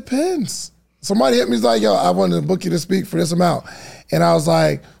 It depends. Somebody hit me, like, yo, I wanted to book you to speak for this amount. And I was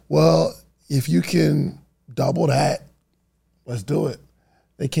like, well, if you can double that, let's do it.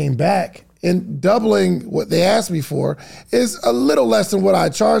 They came back, and doubling what they asked me for is a little less than what I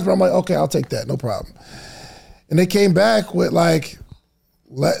charged, but I'm like, okay, I'll take that, no problem. And they came back with like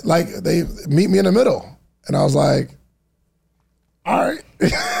they meet me in the middle. And I was like, all right,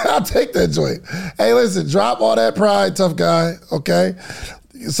 I'll take that joint. Hey, listen, drop all that pride, tough guy, okay?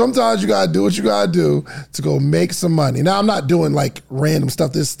 Sometimes you gotta do what you gotta do to go make some money. Now, I'm not doing like random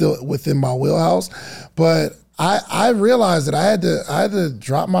stuff that's still within my wheelhouse, but I realized that I had to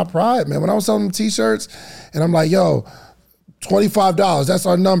drop my pride, man. When I was selling t-shirts, and I'm like, yo, $25, that's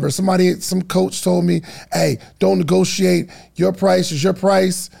our number. Some coach told me, hey, don't negotiate. Your price is your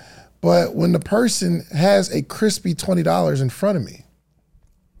price. But when the person has a crispy $20 in front of me,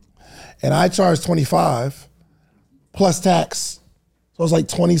 and I charge $25 plus tax, so it's like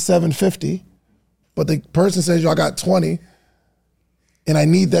 $27.50, but the person says, yo, I got $20, and I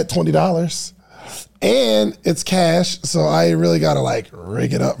need that $20, and it's cash, so I ain't really gotta like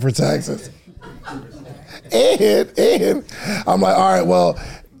rig it up for taxes. And I'm like, all right, well,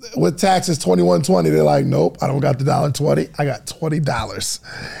 with taxes $21.20, they're like, nope, I don't got the $1.20, I got $20.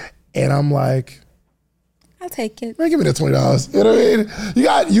 And I'm like, I'll take it. Man, give me that $20. You know what I mean?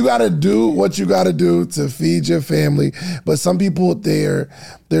 You got to do what you got to do to feed your family. But some people, they're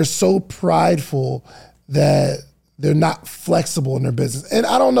so prideful that they're not flexible in their business. And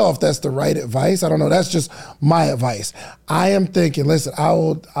I don't know if that's the right advice. I don't know. That's just my advice. I am thinking, listen, I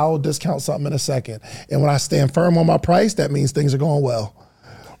will discount something in a second. And when I stand firm on my price, that means things are going well.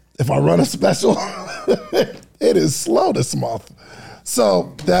 If I run a special, it is slow this month.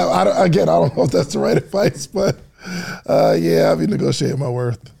 So that I don't know if that's the right advice, but yeah, I'll be negotiating my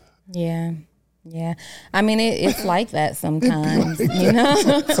worth. Yeah. I mean, it's like that sometimes, you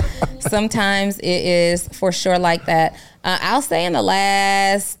know. Sometimes it is for sure like that. I'll say in the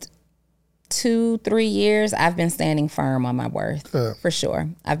last 2-3 years, I've been standing firm on my worth, for sure.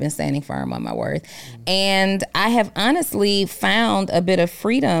 I've been standing firm on my worth. And I have honestly found a bit of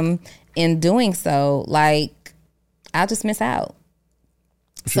freedom in doing so. Like, I'll just miss out.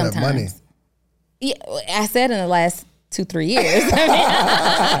 Sometimes. You have money. Yeah, I said in the last 2-3 years.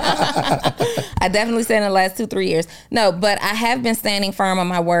 I definitely said in the last 2-3 years. No, but I have been standing firm on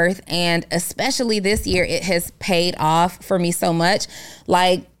my worth, and especially this year, it has paid off for me so much.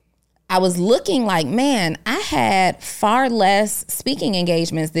 Like, I was looking like, man, I had far less speaking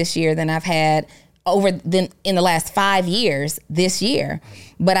engagements this year than I've had in the last 5 years this year.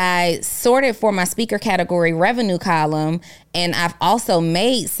 But I sorted for my speaker category revenue column, and I've also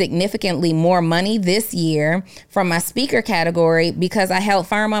made significantly more money this year from my speaker category because I held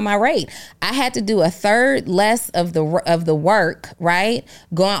firm on my rate. I had to do a third less of the work, right?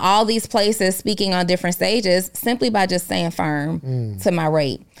 Going all these places, speaking on different stages, simply by just staying firm to my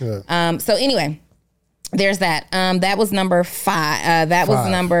rate. Good. So anyway, there's that. That was number 5. Was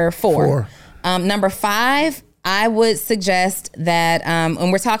number 4. Number 5, I would suggest that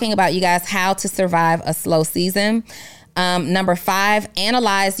when we're talking about, you guys, how to survive a slow season. Number 5,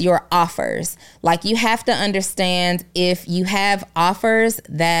 analyze your offers. Like, you have to understand if you have offers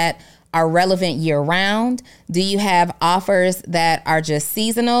that are relevant year round. Do you have offers that are just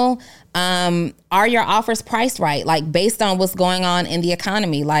seasonal? Are your offers priced right? Like, based on what's going on in the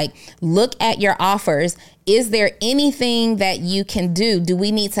economy, like, look at your offers. Is there anything that you can do? Do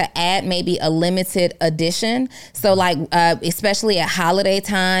we need to add maybe a limited edition? So like, especially at holiday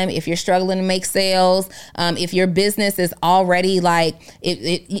time, if you're struggling to make sales, if your business is already like,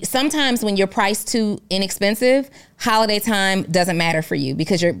 sometimes when you're priced too inexpensive, holiday time doesn't matter for you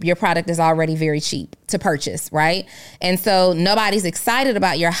because your product is already very cheap to purchase, right? And so nobody's excited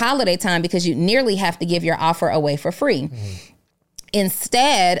about your holiday time because you nearly have to give your offer away for free. Mm-hmm.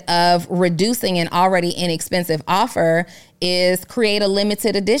 instead of reducing an already inexpensive offer, is create a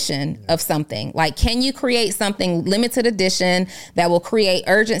limited edition of something. Like, can you create something limited edition that will create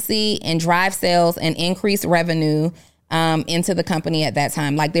urgency and drive sales and increase revenue into the company at that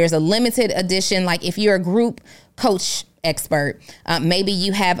time? Like, there's a limited edition. Like, if you're a group coach expert, maybe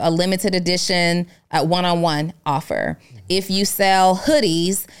you have a limited edition one-on-one offer. If you sell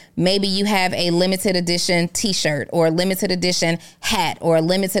hoodies, maybe you have a limited edition t-shirt or a limited edition hat or a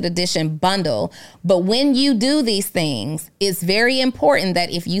limited edition bundle. But when you do these things, it's very important that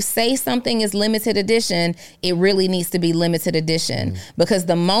if you say something is limited edition, it really needs to be limited edition. Because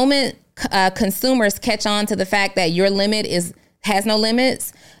the moment consumers catch on to the fact that your limit has no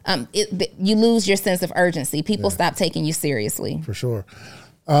limits, you lose your sense of urgency. People stop taking you seriously. For sure.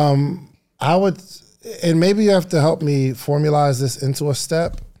 I would, and maybe you have to help me formalize this into a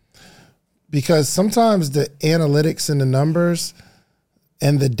step, because sometimes the analytics and the numbers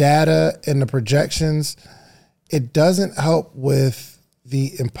and the data and the projections, it doesn't help with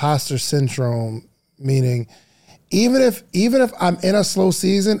the imposter syndrome, meaning even if I'm in a slow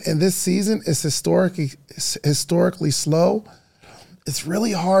season and this season is historically slow, it's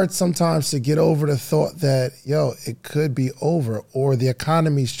really hard sometimes to get over the thought that, it could be over or the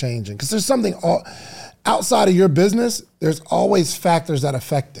economy's changing. Because there's something outside of your business, there's always factors that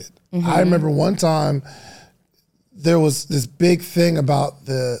affect it. I remember one time there was this big thing about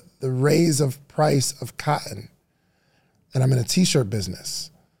the raise of price of cotton, and I'm in a t-shirt business.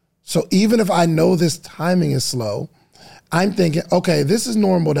 So even if I know this timing is slow, I'm thinking, okay, this is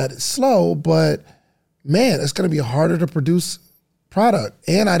normal that it's slow, but man, it's going to be harder to produce product,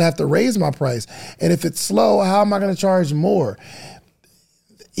 and I'd have to raise my price. And if it's slow, how am I going to charge more?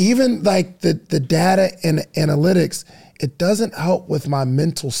 Even like the data and the analytics, it doesn't help with my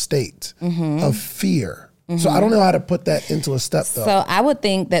mental state of fear. So I don't know how to put that into a step, though. So I would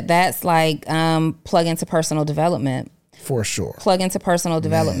think that that's like plug into personal development. For sure. Plug into personal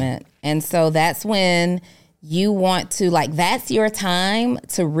development. And so that's when you want to, like, that's your time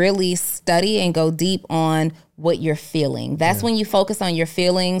to really study and go deep on what you're feeling. That's when you focus on your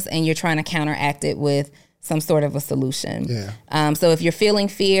feelings and you're trying to counteract it with some sort of a solution. So if you're feeling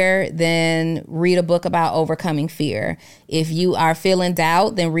fear, then read a book about overcoming fear. If you are feeling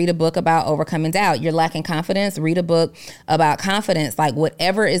doubt, then read a book about overcoming doubt. You're lacking confidence, read a book about confidence. Like,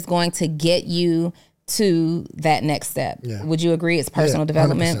 whatever is going to get you to that next step. Would you agree? It's personal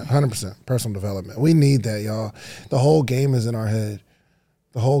development? 100% personal development. We need that, y'all. The whole game is in our head.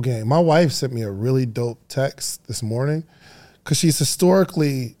 The whole game. My wife sent me a really dope text this morning because she's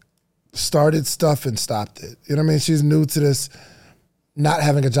historically started stuff and stopped it. You know what I mean? She's new to this, not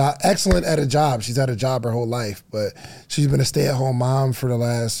having a job, excellent at a job. She's had a job her whole life, but she's been a stay-at-home mom for the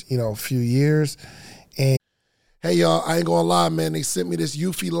last, few years. And hey, y'all, I ain't gonna lie, man. They sent me this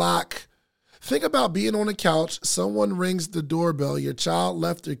Eufy lock. Think about being on the couch, someone rings the doorbell, your child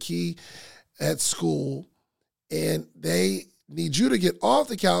left their key at school, and they need you to get off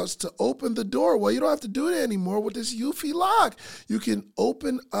the couch to open the door. Well, you don't have to do that anymore with this Eufy lock. You can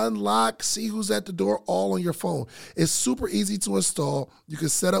open, unlock, see who's at the door all on your phone. It's super easy to install. You can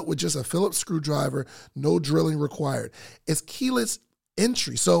set up with just a Phillips screwdriver, no drilling required. It's keyless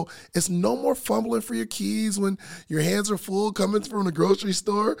entry, so it's no more fumbling for your keys when your hands are full coming from the grocery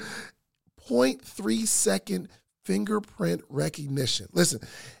store. 0.3 second fingerprint recognition. Listen,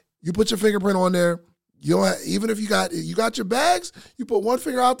 you put your fingerprint on there. You don't have, even if you got your bags, you put one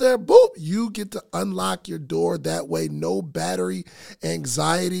finger out there, boop, you get to unlock your door that way. No battery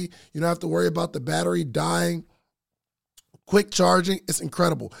anxiety. You don't have to worry about the battery dying. Quick charging. It's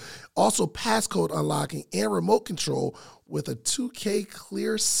incredible. Also, passcode unlocking and remote control with a 2K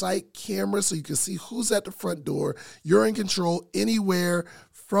clear sight camera so you can see who's at the front door. You're in control anywhere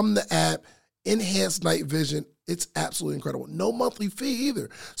from the app. Enhanced night vision. It's absolutely incredible. No monthly fee either.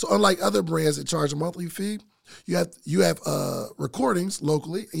 So unlike other brands that charge a monthly fee, you have recordings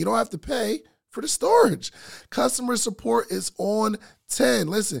locally, and you don't have to pay for the storage. Customer support is on 10.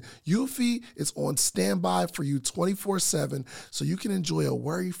 Listen, Eufy is on standby for you 24/7, so you can enjoy a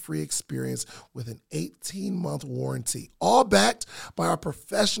worry-free experience with an 18-month warranty, all backed by our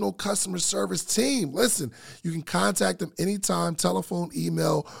professional customer service team. Listen, you can contact them anytime, telephone,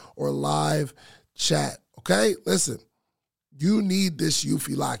 email, or live chat. Okay? Listen, you need this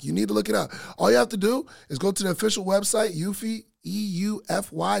Eufy lock. You need to look it up. All you have to do is go to the official website, Eufy,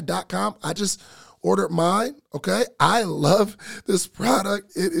 EUFY.com. I just ordered mine, okay? I love this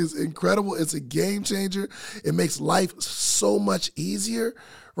product. It is incredible. It's a game changer. It makes life so much easier,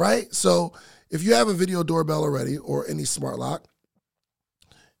 right? So if you have a video doorbell already or any smart lock,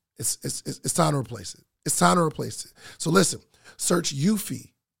 it's time to replace it. It's time to replace it. So listen, Search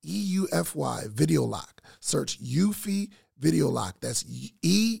Eufy, EUFY, Video Lock. Search Eufy Video Lock. That's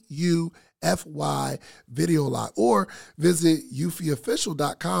EUFY Video Lock. Or visit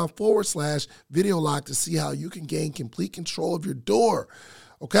eufyofficial.com/video lock to see how you can gain complete control of your door.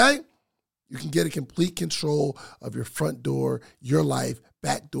 Okay? You can get a complete control of your front door, your life,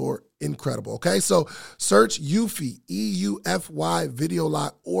 back door. Incredible. Okay? So search Eufy, EUFY Video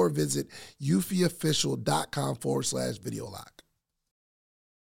Lock, or visit eufyofficial.com/video lock.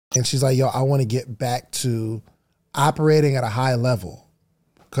 And she's like, yo, I want to get back to operating at a high level.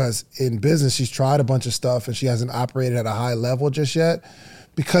 Because in business, she's tried a bunch of stuff and she hasn't operated at a high level just yet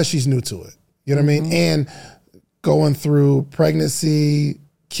because she's new to it. You know what I mean? And going through pregnancy,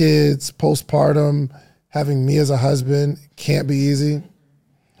 kids, postpartum, having me as a husband can't be easy.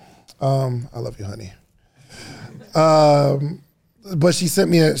 I love you, honey. But she sent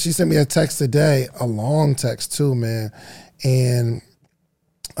me a text today, a long text too, man. And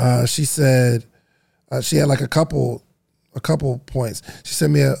she said she had like a couple points. She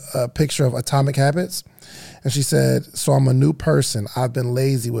sent me a picture of Atomic Habits. And she said, so I'm a new person. I've been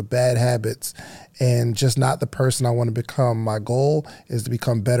lazy with bad habits and just not the person I want to become. My goal is to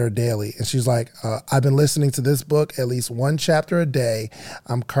become better daily. And she's like, I've been listening to this book at least one chapter a day.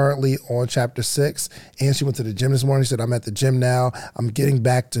 I'm currently on chapter 6. And she went to the gym this morning. She said, I'm at the gym now. I'm getting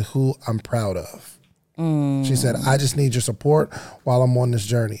back to who I'm proud of. She said, I just need your support while I'm on this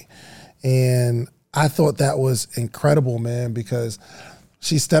journey. And I thought that was incredible, man, because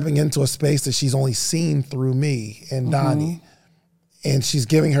she's stepping into a space that she's only seen through me and Donni. And she's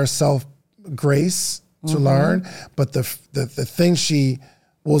giving herself grace to learn. But the thing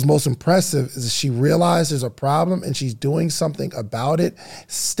what was most impressive is she realized there's a problem and she's doing something about it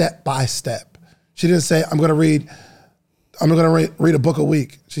step by step. She didn't say, I'm going to read a book a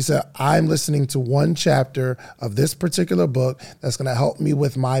week. She said, I'm listening to one chapter of this particular book that's going to help me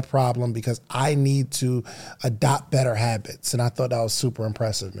with my problem because I need to adopt better habits. And I thought that was super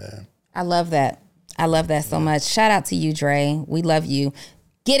impressive, man. I love that. I love that so much. Shout out to you, Dre. We love you.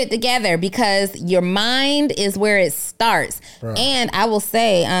 Get it together because your mind is where it starts. Bro. And I will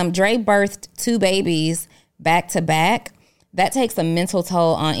say, Dre birthed 2 babies back to back. That takes a mental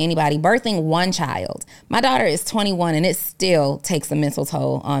toll on anybody. Birthing one child. My daughter is 21 and it still takes a mental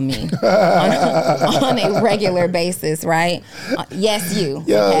toll on me on a regular basis, right? Yes, you.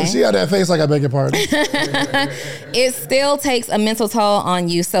 Yeah, okay? She had that face like I beg your pardon. It still takes a mental toll on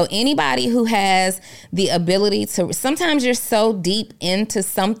you. So anybody who has the ability to, sometimes you're so deep into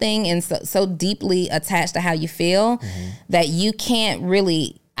something and so deeply attached to how you feel that you can't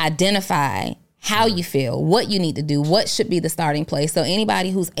really identify how you feel, what you need to do, what should be the starting place. So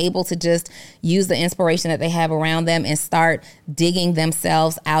anybody who's able to just use the inspiration that they have around them and start digging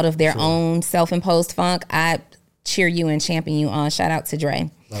themselves out of their own self-imposed funk, I cheer you and champion you on. Shout out to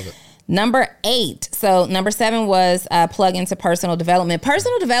Dre. Love it. Number 8. So number 7 was plug into personal development.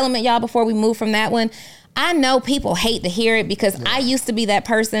 Personal development, y'all, before we move from that one, I know people hate to hear it because I used to be that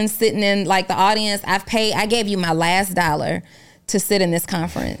person sitting in like the audience. I gave you my last dollar to sit in this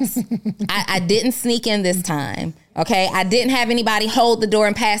conference. I didn't sneak in this time, okay? I didn't have anybody hold the door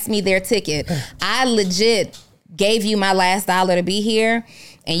and pass me their ticket. I legit gave you my last dollar to be here,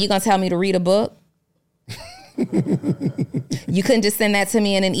 and you're gonna tell me to read a book? You couldn't just send that to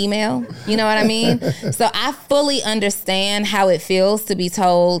me in an email? You know what I mean? So I fully understand how it feels to be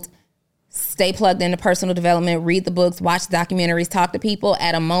told, stay plugged into personal development, read the books, watch documentaries, talk to people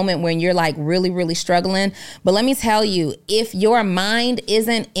at a moment when you're like really, really struggling. But let me tell you, if your mind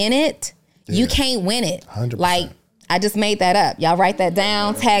isn't in it, you can't win it. 100%. Like, I just made that up. Y'all write that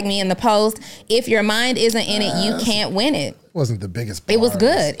down, tag me in the post. If your mind isn't in it, you can't win it. Wasn't the biggest bar. It was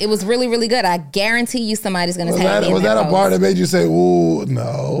good. It was really, really good. I guarantee you somebody's going to tag me in Was that post. a bar that made you say, ooh,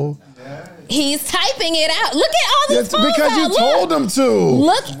 no? He's typing it out. Look at all these phones because you told him to.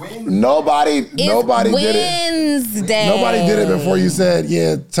 Look. Nobody did it. Wednesday. Nobody did it before you said,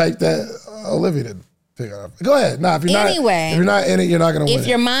 yeah, type that. Olivia didn't pick it up. Go ahead. Nah, if you're not in it, you're not going to win it. If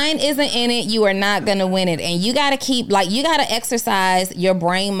your mind isn't in it, you are not going to win it. And you got to you got to exercise your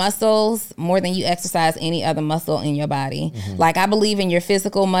brain muscles more than you exercise any other muscle in your body. Like, I believe in your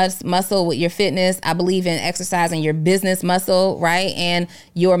physical muscle with your fitness. I believe in exercising your business muscle, right? And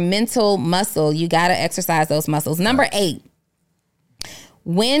your mental muscle, you got to exercise those muscles. Number 8,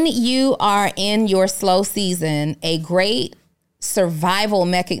 when you are in your slow season, a great survival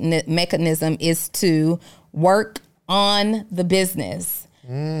mechanism is to work on the business.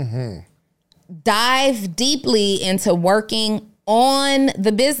 Dive deeply into working on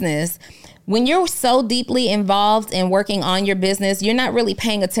the business. when you're so deeply involved in working on your business, you're not really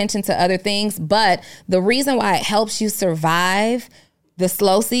paying attention to other things. But the reason why it helps you survive the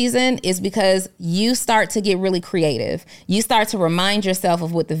slow season is because you start to get really creative. You start to remind yourself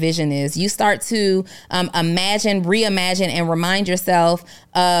of what the vision is. You start to reimagine, and remind yourself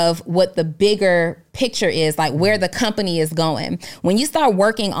of what the bigger picture is, like where the company is going. When you start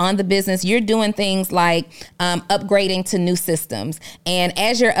working on the business, you're doing things like upgrading to new systems. And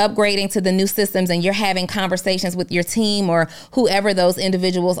as you're upgrading to the new systems and you're having conversations with your team or whoever those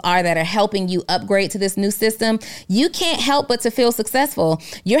individuals are that are helping you upgrade to this new system, you can't help but to feel successful.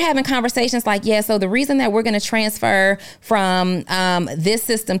 You're having conversations like, yeah, so the reason that we're going to transfer from this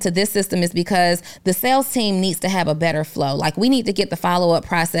system to this system is because the sales team needs to have a better flow. Like, we need to get the follow-up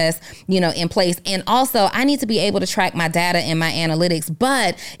process, in place. And also, I need to be able to track my data and my analytics,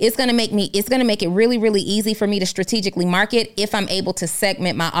 but it's going to make it really, really easy for me to strategically market if I'm able to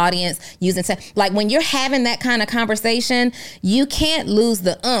segment my audience using like, when you're having that kind of conversation, you can't lose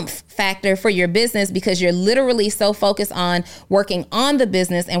the oomph factor for your business, because you're literally so focused on working on the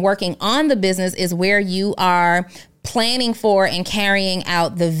business, and working on the business is where you are planning for and carrying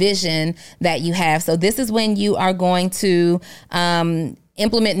out the vision that you have. So this is when you are going to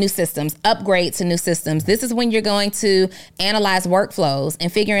implement new systems, upgrade to new systems. This is when you're going to analyze workflows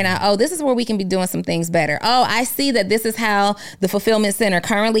and figuring out, oh, this is where we can be doing some things better. Oh, I see that this is how the fulfillment center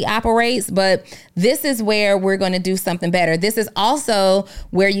currently operates, but this is where we're going to do something better. This is also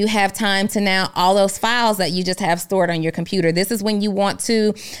where you have time to now all those files that you just have stored on your computer. This is when you want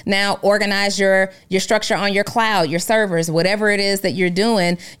to now organize your structure on your cloud, your servers, whatever it is that you're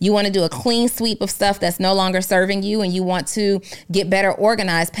doing. You want to do a clean sweep of stuff that's no longer serving you, and you want to get better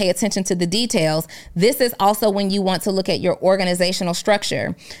organized, pay attention to the details. This is also when you want to look at your organizational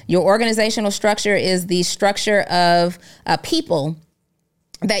structure. Your organizational structure is the structure of people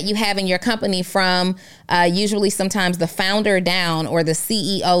that you have in your company, from usually sometimes the founder down or the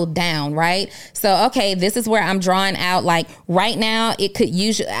CEO down, right? So, okay, this is where I'm drawing out, like, right now, it could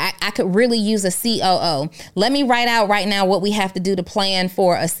usually, I could really use a COO. Let me write out right now what we have to do to plan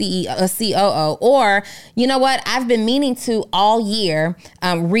for a COO. Or, you know what, I've been meaning to all year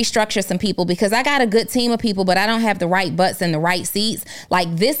restructure some people, because I got a good team of people, but I don't have the right butts in the right seats.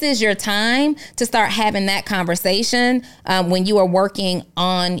 Like, this is your time to start having that conversation when you are working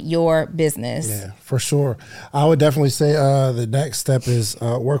on your business. Yeah, for sure. I would definitely say the next step is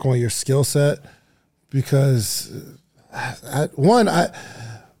work on your skill set, because I've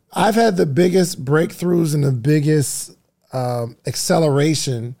had the biggest breakthroughs and the biggest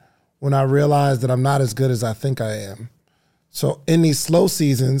acceleration when I realized that I'm not as good as I think I am. So in these slow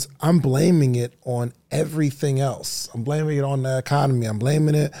seasons, I'm blaming it on everything else. I'm blaming it on the economy. I'm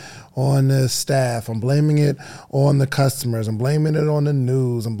blaming it on the staff. I'm blaming it on the customers. I'm blaming it on the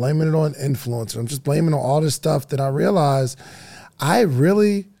news. I'm blaming it on influencers. I'm just blaming it on all this stuff that I realize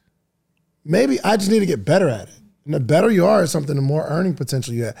maybe I just need to get better at it. And the better you are at something, the more earning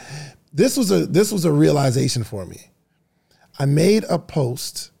potential you have. This was a realization for me. I made a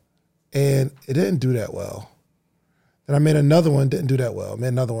post and it didn't do that well. And I made another one, didn't do that well. I made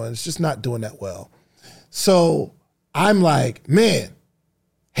another one, it's just not doing that well. So I'm like, man,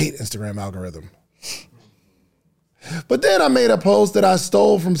 hate Instagram algorithm. But then I made a post that I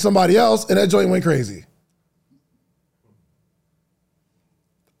stole from somebody else, and that joint went crazy.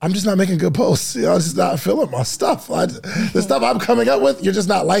 I'm just not making good posts. I'm just not feeling my stuff. The stuff I'm coming up with, you're just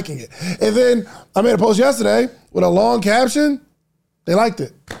not liking it. And then I made a post yesterday with a long caption. They liked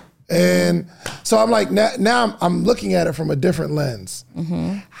it. And so I'm like, now I'm looking at it from a different lens.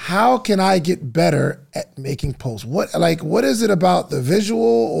 Mm-hmm. How can I get better at making posts? What is it about the visual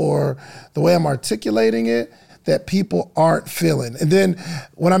or the way I'm articulating it that people aren't feeling? And then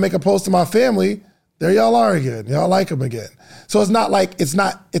when I make a post to my family, there y'all are again. Y'all like them again. So it's not like it's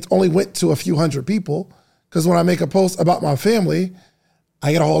only went to a few hundred people, because when I make a post about my family,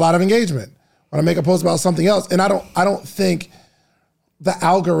 I get a whole lot of engagement. When I make a post about something else, and I don't think the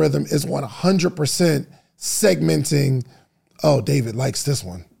algorithm is 100% segmenting, oh, David likes this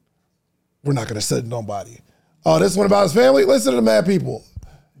one. We're not gonna send nobody. Oh, this one about his family? Listen to the mad people.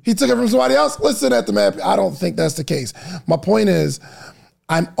 He took it from somebody else? Listen at the mad people. I don't think that's the case. My point is,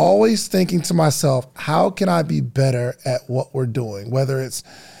 I'm always thinking to myself, how can I be better at what we're doing? Whether it's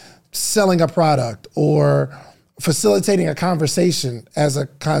selling a product or facilitating a conversation as a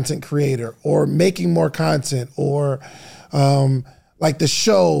content creator, or making more content, or like the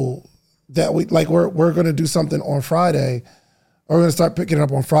show that we're going to do something on Friday, or we're going to start picking it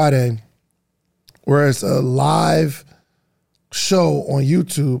up on Friday, where it's a live show on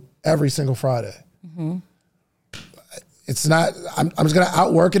YouTube every single Friday. Mm-hmm. It's not, I'm just going to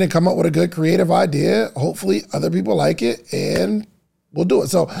outwork it and come up with a good creative idea. Hopefully other people like it and we'll do it.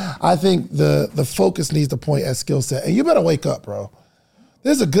 So I think the focus needs to point at skill set. And you better wake up, bro.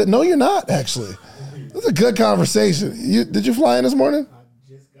 This is a good, no, you're not actually. This is a good conversation. Did you fly in this morning?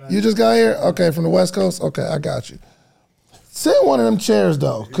 You just got here? Okay, from the West Coast? Okay, I got you. Sit in one of them chairs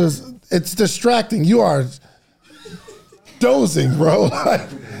though, because it's distracting. You are dozing, bro.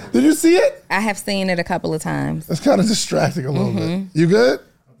 Did you see it? I have seen it a couple of times. It's kind of distracting a little bit. You good?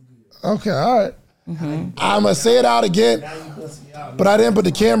 Okay, all right. I'm going to say it out again, but I didn't put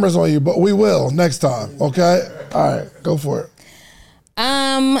the cameras on you, but we will next time, okay? All right, go for it.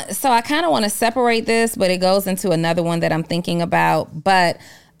 So I kind of want to separate this, but it goes into another one that I'm thinking about. But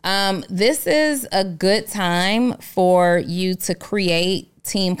this is a good time for you to create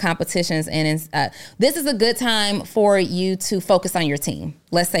team competitions, and this is a good time for you to focus on your team.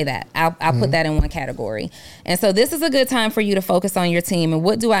 Let's say that. I'll put that in one category. And so this is a good time for you to focus on your team. And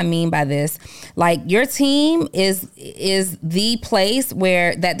what do I mean by this? Like, your team is the place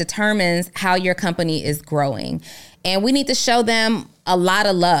where that determines how your company is growing. And we need to show them a lot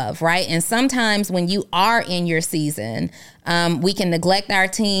of love, right? And sometimes when you are in your season, we can neglect our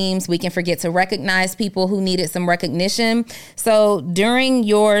teams. We can forget to recognize people who needed some recognition. So during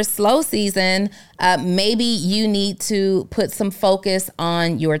your slow season, maybe you need to put some focus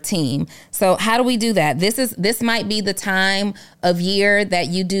on your team. So how do we do that? This might be the time of year that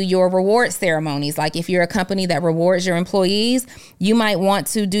you do your reward ceremonies. Like, if you're a company that rewards your employees, you might want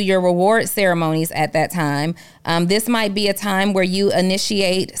to do your reward ceremonies at that time. This might be a time where you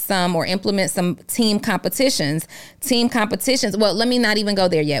initiate some or implement some team competitions. Well, let me not even go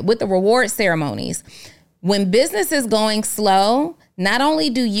there yet. With the reward ceremonies, when business is going slow, not only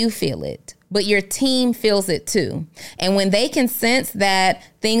do you feel it, but your team feels it too. And when they can sense that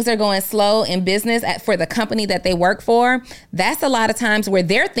things are going slow in business for the company that they work for, that's a lot of times where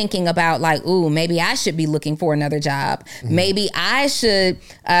they're thinking about, like, ooh, maybe I should be looking for another job. Maybe I should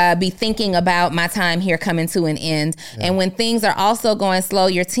be thinking about my time here coming to an end. Yeah. And when things are also going slow,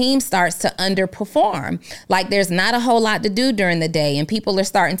 your team starts to underperform. Like, there's not a whole lot to do during the day, and people are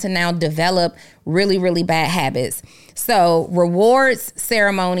starting to now develop really, really bad habits. So rewards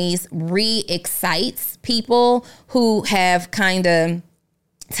ceremonies re-excites people who have kind of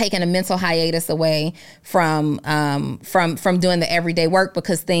taken a mental hiatus away from doing the everyday work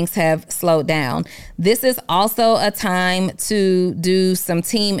because things have slowed down. This is also a time to do some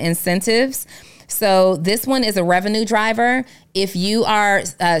team incentives. So this one is a revenue driver. If you are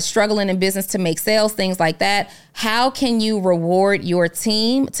struggling in business to make sales, things like that, how can you reward your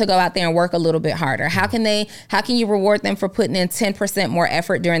team to go out there and work a little bit harder? How can you reward them for putting in 10% more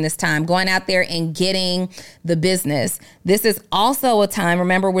effort during this time, going out there and getting the business? This is also a time,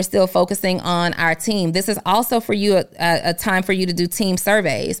 remember, we're still focusing on our team. This is also for you a time for you to do team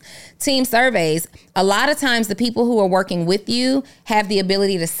surveys. Team surveys, a lot of times the people who are working with you have the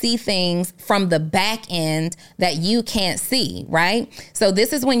ability to see things from the back end that you can't see, right? So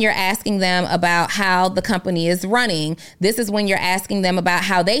this is when you're asking them about how the company is running. This is when you're asking them about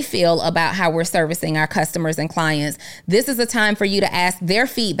how they feel about how we're servicing our customers and clients. This is a time for you to ask their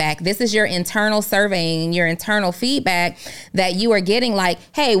feedback. This is your internal surveying, your internal feedback that you are getting, like,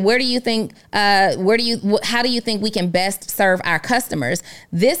 hey, how do you think we can best serve our customers?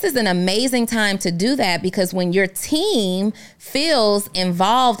 This is an amazing time to do that, because when your team feels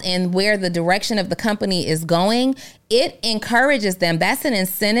involved in where the direction of the company is going, it encourages them. That's an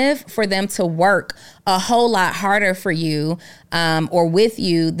incentive for them to work a whole lot harder for you or with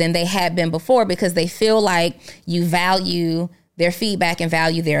you than they had been before, because they feel like you value their feedback and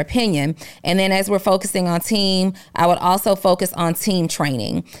value their opinion. And then as we're focusing on team, I would also focus on team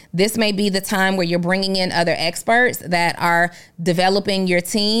training. This may be the time where you're bringing in other experts that are developing your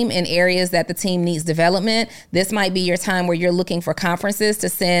team in areas that the team needs development. This might be your time where you're looking for conferences to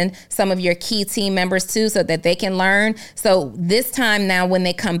send some of your key team members to, so that they can learn. So this time now, when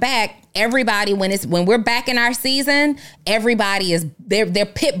they come back, everybody, when we're back in our season, everybody is they're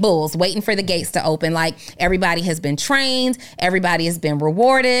pit bulls waiting for the gates to open. Like, everybody has been trained, everybody has been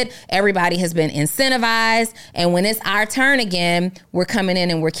rewarded, everybody has been incentivized, and when it's our turn again, we're coming in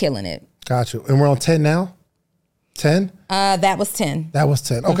and we're killing it. Got you. And we're on 10 now? 10? That was 10. That was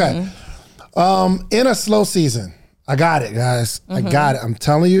 10. Okay. In a slow season, I got it, guys. I got it. I'm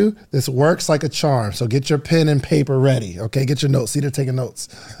telling you, this works like a charm. So get your pen and paper ready. Okay, get your notes. See, they're taking notes.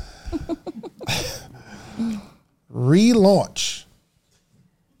 Relaunch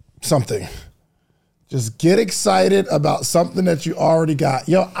something. Just get excited about something that you already got.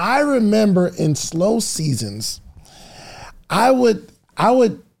 Yo, I remember in slow seasons, I would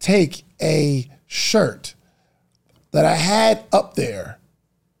take a shirt that I had up there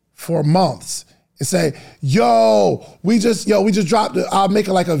for months and say, yo, we just dropped it. I'll make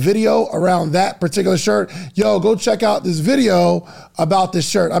like a video around that particular shirt. Yo, go check out this video about this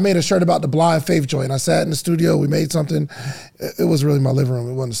shirt. I made a shirt about the blind faith joint. I sat in the studio, we made something. It was really my living room,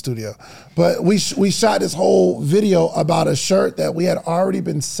 it wasn't the studio. But we shot this whole video about a shirt that we had already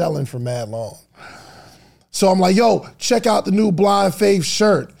been selling for mad long. So I'm like, yo, check out the new blind faith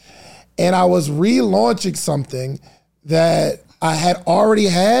shirt. And I was relaunching something that I had already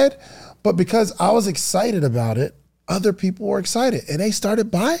had, but because I was excited about it, other people were excited and they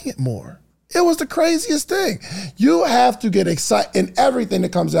started buying it more. It was the craziest thing. You have to get excited in everything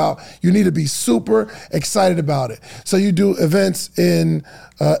that comes out. You need to be super excited about it. So you do events in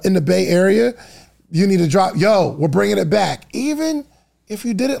the Bay Area, you need to drop, yo, we're bringing it back. Even if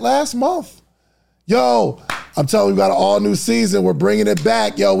you did it last month. Yo, I'm telling you, we got an all new season. We're bringing it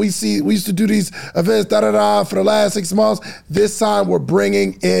back. Yo, we used to do these events, for the last 6 months. This time we're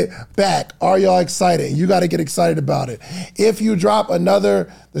bringing it back. Are y'all excited? You got to get excited about it. If you drop the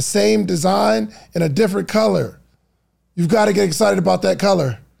same design in a different color, you've got to get excited about that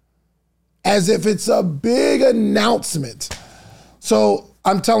color as if it's a big announcement. So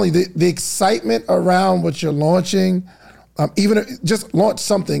I'm telling you, the excitement around what you're launching, even just launch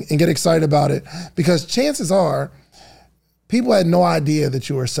something and get excited about it, because chances are people had no idea that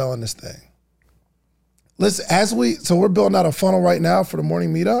you were selling this thing. Listen, so we're building out a funnel right now for the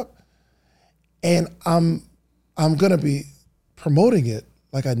morning meetup, and I'm gonna be promoting it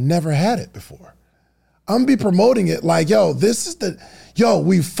like I never had it before. I'm gonna be promoting it like,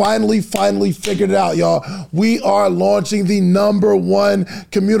 we finally figured it out, y'all. We are launching the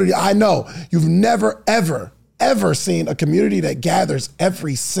 #1 community. I know you've never, ever seen a community that gathers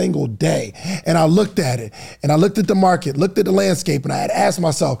every single day. And I looked at it, and I looked at the market, looked at the landscape, and I had asked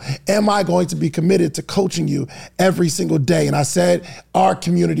myself, am I going to be committed to coaching you every single day? And I said, our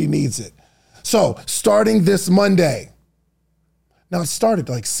community needs it. So starting this Monday, now it started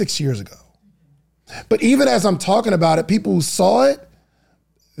like 6 years ago, but even as I'm talking about it, people who saw it,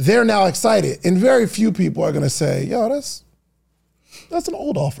 they're now excited. And very few people are gonna say, yo, that's an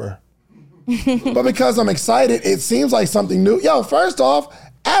old offer. But because I'm excited, it seems like something new. Yo, first off,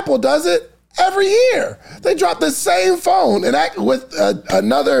 Apple does it every year. They drop the same phone and with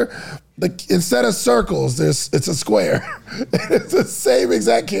instead of circles, it's a square. It's the same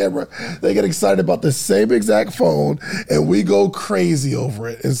exact camera. They get excited about the same exact phone, and we go crazy over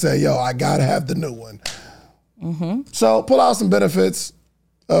it and say, yo, I gotta have the new one. Mm-hmm. So pull out some benefits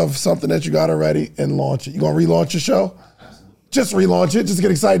of something that you got already and launch it. You gonna relaunch your show? Just relaunch it. Just get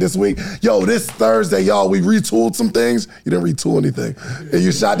excited this week. Yo, this Thursday, y'all, we retooled some things. You didn't retool anything. And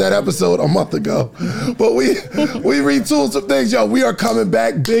you shot that episode a month ago. But we retooled some things. Yo, we are coming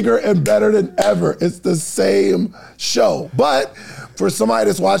back bigger and better than ever. It's the same show. But for somebody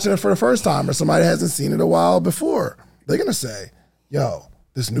that's watching it for the first time or somebody that hasn't seen it a while before, they're going to say, yo,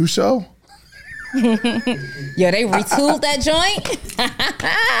 this new show? Yeah, they retooled that joint.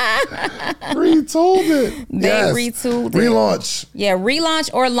 Retooled it. They retooled it. Relaunch. Yeah,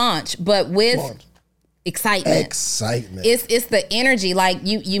 relaunch or launch, but with excitement. It's the energy. Like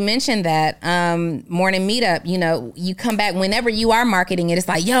you mentioned that morning meetup. You know, you come back whenever you are marketing it. It's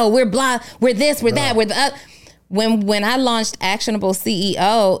like, yo, we're blah, we're this, we're that, we're the. When I launched Actionable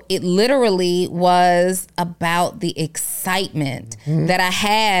CEO, it literally was about the excitement that I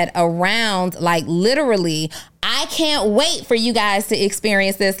had around, like, literally, I can't wait for you guys to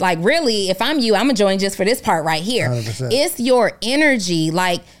experience this. Like, really, if I'm you, I'm gonna join just for this part right here. 100%. It's your energy.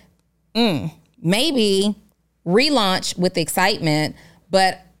 Like, maybe relaunch with excitement,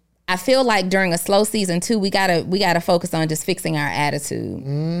 but I feel like during a slow season too, we gotta focus on just fixing our attitude.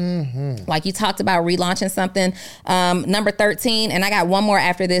 Mm-hmm. Like you talked about relaunching something. Number 13, and I got one more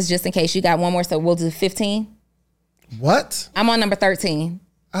after this just in case you got one more, so we'll do 15. What? I'm on number 13.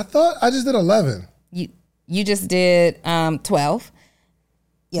 I thought I just did 11. You just did 12.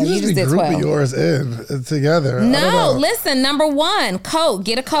 Yeah, you just did 12. Yours in together. No, listen. Number 1,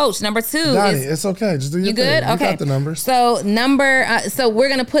 get a coach. Number 2, Donnie, it's okay. Just do your thing. Good? You okay. got the numbers. So so we're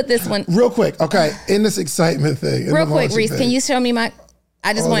gonna put this one real quick. Okay, in this excitement thing. Real quick, Reese, can you show me my?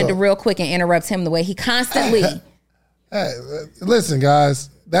 I just wanted to real quick and interrupt him the way he constantly. Hey, listen,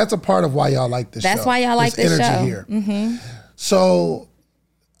 guys. That's a part of why y'all like this show. That's why y'all like this energy show. Here. Mm-hmm. So,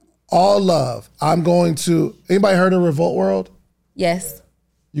 all love. I'm going to. Anybody heard of Revolt World? Yes.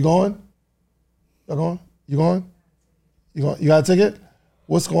 You going? You going? You going? You going? You got a ticket?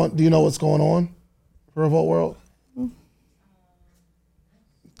 What's going? Do you know what's going on for Revolt World?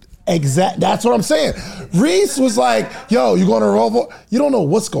 That's what I'm saying. Reese was like, yo, you going to Revolt? You don't know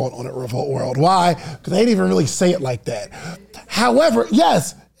what's going on at Revolt World. Why? Because they didn't even really say it like that. However,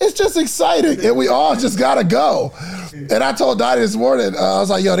 yes, it's just exciting, and we all just gotta go. And I told Donni this morning, I was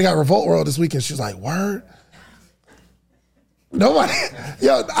like, yo, they got Revolt World this weekend. She was like, word? Nobody,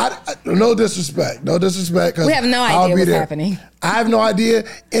 yo, no disrespect. We have no idea what's happening. I have no idea.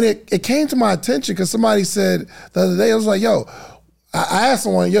 And it came to my attention because somebody said the other day, I was like, yo, I asked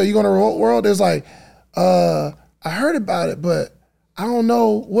someone, yo, you going to Remote World? There's like, I heard about it, but I don't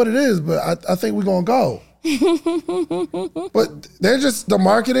know what it is, but I think we're going to go. But they're just, the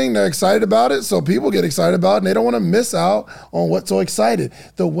marketing, they're excited about it, so people get excited about it, and they don't want to miss out on what's so excited.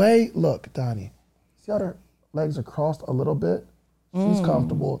 The way, look, Donni, see how her legs are crossed a little bit? She's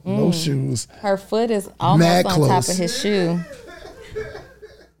comfortable, no shoes. Her foot is almost on top of his shoe.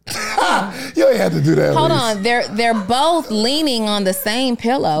 You ain't have to do that. Hold on, they're both leaning on the same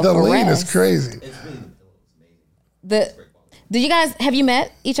pillow. The lean is crazy. Did you guys, have you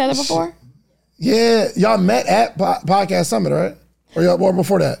met each other before? Yeah, y'all met at Podcast Summit, right? Or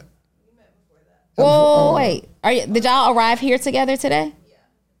before that? We met before that. Oh, wait. Did y'all arrive here together today?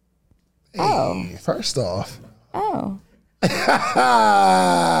 Yeah. Hey, first off. Oh. All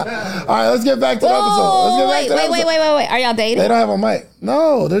right, let's get back to the episode. Wait. Are y'all dating? They don't have a mic.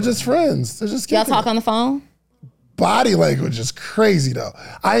 No, they're just friends. They're just y'all talk on the phone? Body language is crazy, though.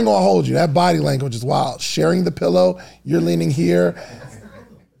 I ain't gonna hold you. That body language is wild. Sharing the pillow, you're leaning here.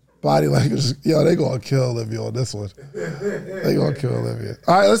 Body language, yo, they gonna kill Olivia on this one. They gonna kill Olivia.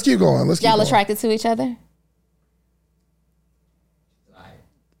 All right, let's keep going. Y'all attracted to each other?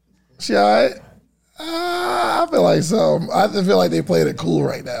 She all right? I feel like so. I feel like they playing it cool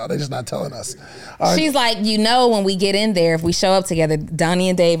right now. They're just not telling us. She's like, when we get in there, if we show up together, Donni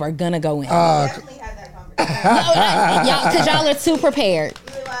and Dave are gonna go in. Definitely had that conversation. Because y'all are too prepared.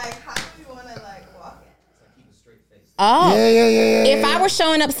 We were like, how do we want to walk in? Keep a straight face. Oh. Yeah. If I were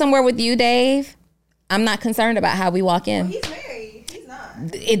showing up somewhere with you, Dave, I'm not concerned about how we walk in. He's married. He's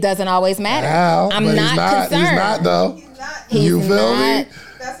not. It doesn't always matter. Wow, I'm not concerned. He's not, though. He's not. You feel me?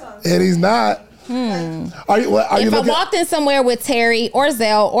 That's what I'm saying. And he's not. Are you If I looking? walked in somewhere with Terry or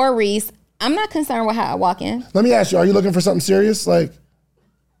Zell or Reese, I'm not concerned with how I walk in. Let me ask you, are you looking for something serious? Like,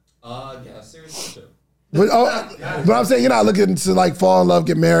 Yeah, seriously. but I'm saying you're not looking to like fall in love,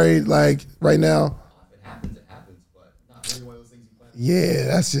 get married, like right now. If it happens, but not really one of those things you plan. Yeah,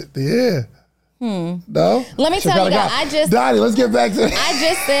 that's it. Yeah. No? Let me tell you guys, Donni, let's get back to I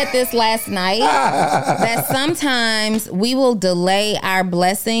just said this last night, that sometimes we will delay our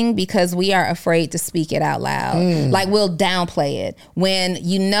blessing because we are afraid to speak it out loud. Like we'll downplay it. When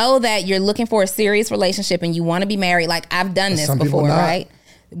you know that you're looking for a serious relationship and you want to be married, like I've done this before, right?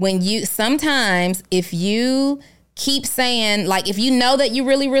 When sometimes if you keep saying, like if you know that you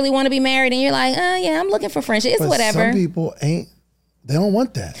really, really want to be married and you're like, oh yeah, I'm looking for friendship, it's whatever. Some people ain't. They don't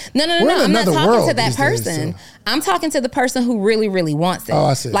want that. No. I'm not talking to that person. I'm talking to the person who really, really wants it. Oh,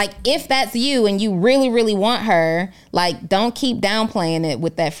 I see. Like, if that's you and you really, really want her, like, don't keep downplaying it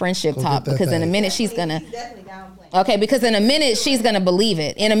with that friendship talk because in a minute she's gonna. He's definitely downplaying. Okay, because in a minute she's gonna believe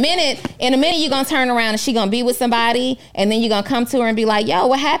it. In a minute you're gonna turn around and she's gonna be with somebody, and then you're gonna come to her and be like, "Yo,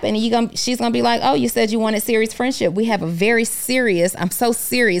 what happened?" And she's gonna be like, "Oh, you said you wanted serious friendship. We have a very serious. I'm so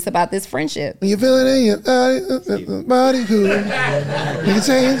serious about this friendship." When you feel it in your body, cool. You can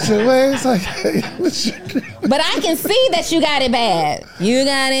change your ways like. But I can see that you got it bad. You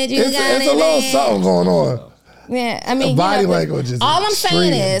got it. It's a little something going on. Yeah, I mean, body language is all extreme. I'm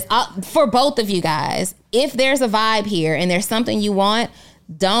saying is, for both of you guys, if there's a vibe here and there's something you want,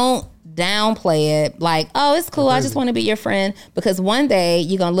 don't downplay it like, oh, it's cool, I just want to be your friend, because one day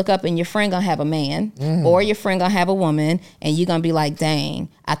you're gonna look up and your friend gonna have a man or your friend gonna have a woman, and you're gonna be like, dang,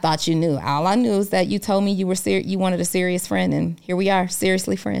 I thought you knew. All I knew is that you told me you wanted a serious friend, and here we are,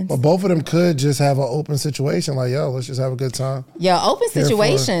 seriously friends. Well, both of them could just have an open situation, like, yo, let's just have a good time. Yo, open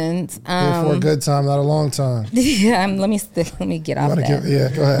situations. Here for a good time, not a long time. Yeah, let me get off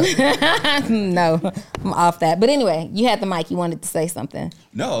that. Go ahead. No, I'm off that. But anyway, you had the mic. You wanted to say something.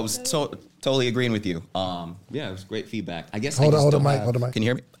 No, I was totally agreeing with you. Yeah, it was great feedback. I guess Hold the mic. Can you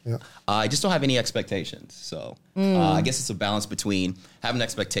hear me? Yeah. I just don't have any expectations. So I guess it's a balance between having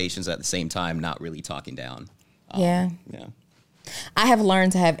expectations at the same time, not really talking down. Yeah. I have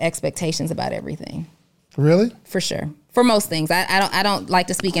learned to have expectations about everything. Really? For sure. For most things. I don't like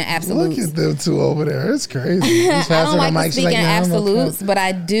to speak in absolutes. Look at them two over there. It's crazy. I don't like to speak in absolutes, but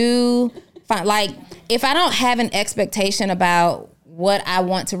I do find, like, if I don't have an expectation about what I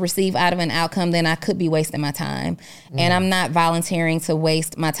want to receive out of an outcome, then I could be wasting my time. And I'm not volunteering to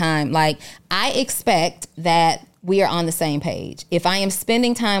waste my time. Like, I expect that we are on the same page. If I am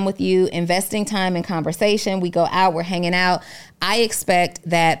spending time with you, investing time in conversation, we go out, we're hanging out, I expect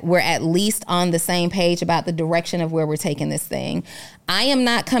that we're at least on the same page about the direction of where we're taking this thing. I am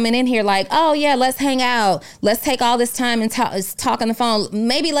not coming in here like, oh yeah, let's hang out. Let's take all this time and talk on the phone.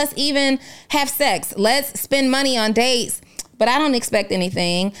 Maybe let's even have sex. Let's spend money on dates. But I don't expect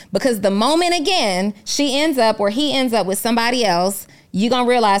anything, because the moment, again, she ends up or he ends up with somebody else, you're going to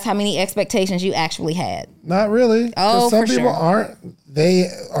realize how many expectations you actually had. Not really. Oh, some for people sure. aren't. They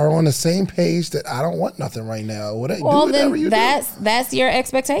are on the same page that I don't want nothing right now. Well, do whatever you then do. that's your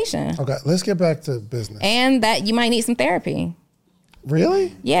expectation. Okay, let's get back to business. And that you might need some therapy.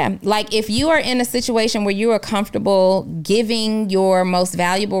 Really? Yeah. Like if you are in a situation where you are comfortable giving your most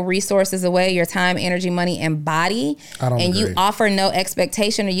valuable resources away, your time, energy, money, and body, and you offer no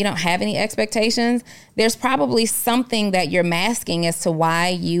expectation or you don't have any expectations, there's probably something that you're masking as to why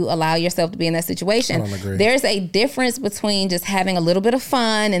you allow yourself to be in that situation. I don't agree. There's a difference between just having a little bit of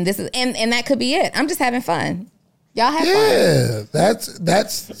fun and and that could be it. I'm just having fun. Y'all have fun. Yeah,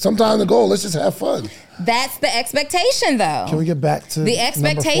 that's sometimes the goal. Let's just have fun. That's the expectation, though. Can we get back to the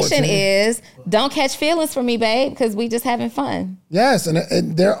expectation is don't catch feelings for me, babe, because we just having fun. Yes,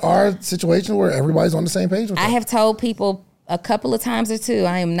 and there are situations where everybody's on the same page with I that. have told people a couple of times or two,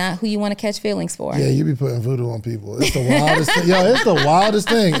 I am not who you want to catch feelings for. Yeah, you be putting voodoo on people. It's the wildest thing. Yo, it's the wildest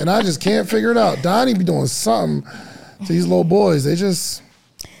thing, and I just can't figure it out. Donnie be doing something to these little boys. They just...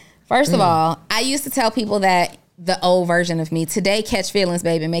 First of all, I used to tell people that the old version of me, today catch feelings,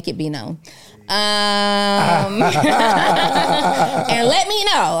 baby, make it be known. And let me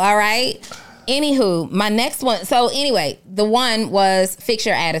know, all right? Anywho, my next one. So anyway, the one was fix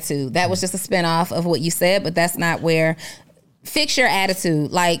your attitude. That was just a spinoff of what you said, but that's not where. Fix your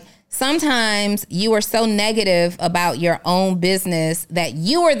attitude. Like, sometimes you are so negative about your own business that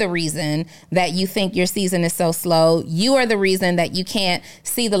you are the reason that you think your season is so slow. You are the reason that you can't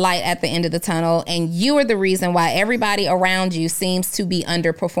see the light at the end of the tunnel. And you are the reason why everybody around you seems to be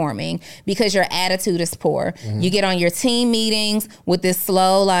underperforming, because your attitude is poor. You get on your team meetings with this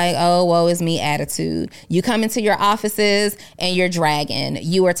slow, like, oh, woe is me attitude. You come into your offices and you're dragging.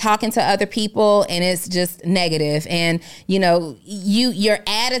 You are talking to other people and it's just negative. And, you know, your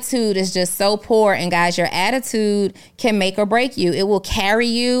attitude is just so poor. And guys, your attitude can make or break you. It will carry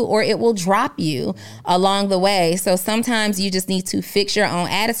you or it will drop you along the way. So sometimes you just need to fix your own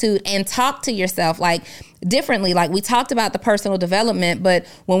attitude and talk to yourself like differently. Like we talked about the personal development, but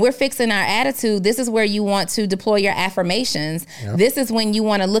when we're fixing our attitude, this is where you want to deploy your affirmations. Yep. This is when you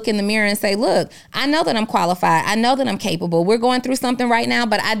want to look in the mirror and say, look, I know that I'm qualified. I know that I'm capable. We're going through something right now,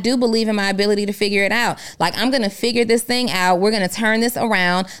 but I do believe in my ability to figure it out. Like, I'm going to figure this thing out. We're going to turn this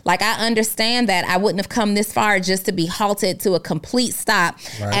around. Like, I understand that I wouldn't have come this far just to be halted to a complete stop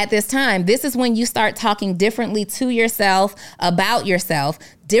at this time. This is when you start talking differently to yourself, about yourself,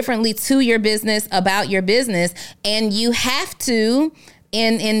 differently to your business, about your business. And you have to,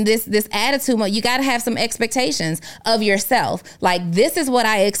 in this attitude mode, you got to have some expectations of yourself. Like, this is what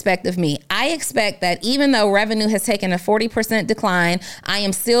I expect of me. I expect that even though revenue has taken a 40% decline, I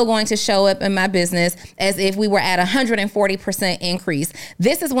am still going to show up in my business as if we were at 140% increase.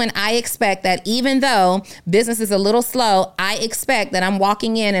 This is when I expect that even though business is a little slow, I expect that I'm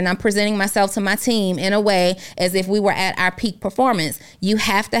walking in and I'm presenting myself to my team in a way as if we were at our peak performance. You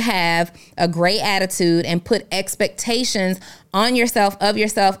have to have a great attitude and put expectations on yourself, of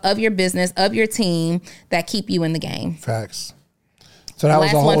your business, of your team that keep you in the game. Facts. So that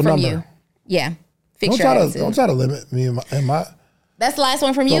was a whole number. You. Yeah. Fix your attitude. Don't try to limit me and my. That's the last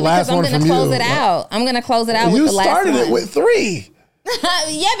one from you because I'm going to close it out. I'm going to close it out with the last one. You started it with 3.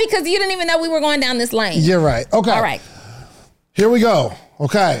 Yeah, because you didn't even know we were going down this lane. You're right. Okay. All right. Here we go.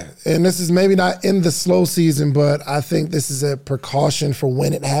 Okay. And this is maybe not in the slow season, but I think this is a precaution for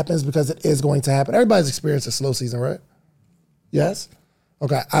when it happens because it is going to happen. Everybody's experienced a slow season, right? Yes?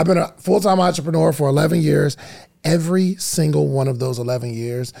 Okay. I've been a full-time entrepreneur for 11 years. Every single one of those 11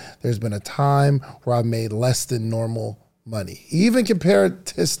 years, there's been a time where I've made less than normal money. Even compared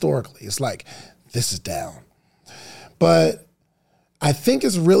to historically, it's like, this is down. But I think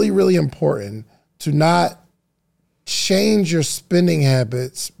it's really, really important to not change your spending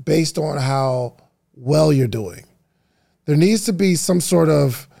habits based on how well you're doing. There needs to be some sort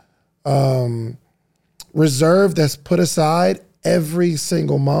of reserve that's put aside every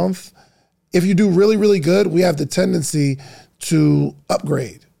single month. If you do really, really good, we have the tendency to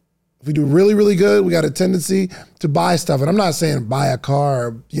upgrade. If we do really, really good, we got a tendency to buy stuff. And I'm not saying buy a car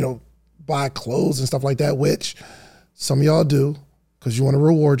or, buy clothes and stuff like that, which some of y'all do because you want to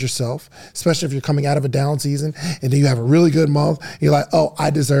reward yourself, especially if you're coming out of a down season and then you have a really good month. You're like, oh, I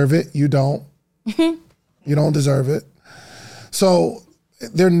deserve it. You don't. You don't deserve it. So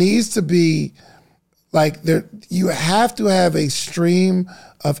there needs to be you have to have a stream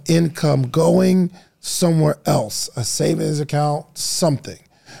of income going somewhere else, a savings account, something.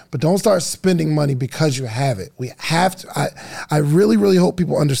 But don't start spending money because you have it. We have to. I really, really hope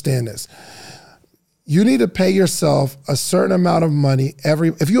people understand this. You need to pay yourself a certain amount of money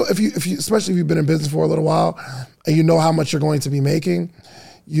if you especially if you've been in business for a little while and you know how much you're going to be making,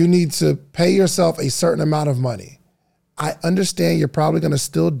 you need to pay yourself a certain amount of money. I understand you're probably going to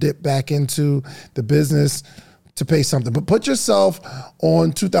still dip back into the business to pay something, but put yourself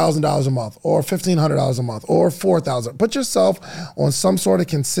on $2,000 a month or $1,500 a month or $4,000. Put yourself on some sort of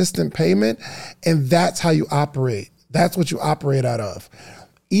consistent payment, and that's how you operate. That's what you operate out of.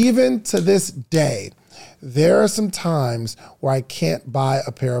 Even to this day, there are some times where I can't buy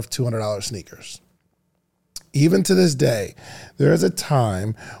a pair of $200 sneakers. Even to this day, there is a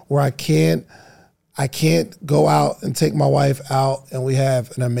time where I can't go out and take my wife out and we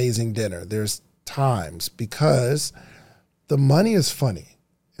have an amazing dinner. There's times because the money is funny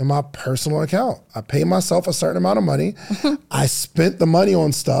in my personal account. I pay myself a certain amount of money. I spent the money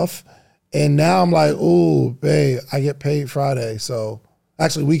on stuff, and now I'm like, ooh, babe, I get paid Friday. So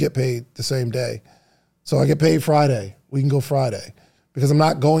actually, we get paid the same day. So I get paid Friday. We can go Friday because I'm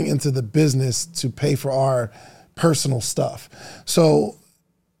not going into the business to pay for our personal stuff. So,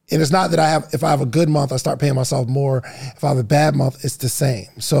 and it's not that if I have a good month, I start paying myself more. If I have a bad month, it's the same.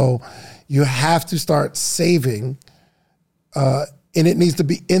 So you have to start saving, and it needs to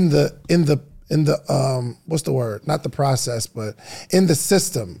be in the what's the word? Not the process, but in the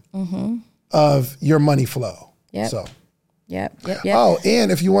system of your money flow. Yep. So. Yep. Oh,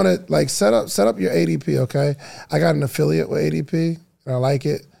 and if you want to set up your ADP, okay? I got an affiliate with ADP, and I like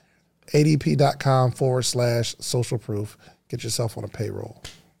it. ADP.com/social proof. Get yourself on a payroll.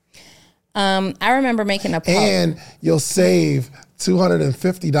 I remember making a post. And you'll save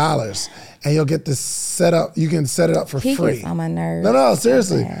 $250, and you'll get this set up. You can set it up for free. Gets on my nerves. No,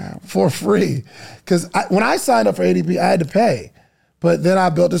 seriously, for free. Because when I signed up for ADP, I had to pay. But then I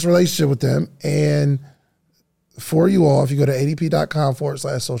built this relationship with them, and for you all, if you go to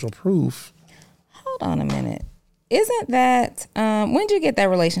adp.com/social proof. Hold on a minute. Isn't that, when did you get that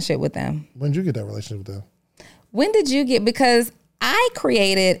relationship with them? When did you get that relationship with them? When did you get, because I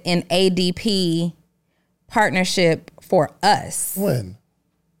created an ADP partnership for us. When?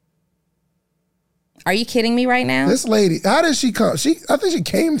 Are you kidding me right now? This lady, how did she come? I think she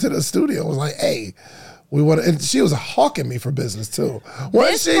came to the studio and was like, hey, we want to, and she was hawking me for business too.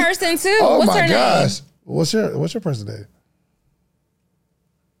 This person too. Oh What's my her gosh. name? What's your person name?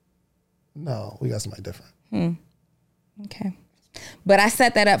 No, we got somebody different. Okay. But I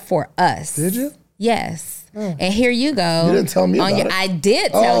set that up for us. Did you? Yes. And here you go. You didn't tell me about it. I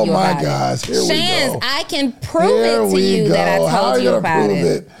did tell you about it. Oh my gosh. Here Shans, we go. I can prove it to you that I told you about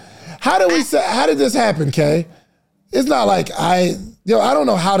it. How did this happen, Kay? It's not like I don't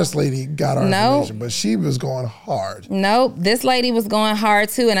know how this lady got our information, but she was going hard. Nope. This lady was going hard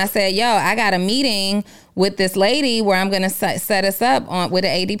too. And I said, I got a meeting with this lady where I'm going to set us up with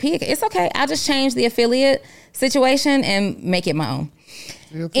an ADP. It's okay. I'll just change the affiliate situation and make it my own.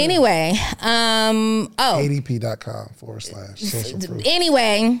 Anyway, ADP.com/social proof.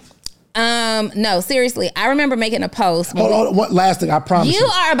 Anyway, no, seriously, I remember making a post. Hold on, one last thing, I promise you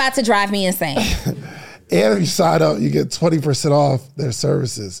are about to drive me insane. And if you sign up, you get 20% off their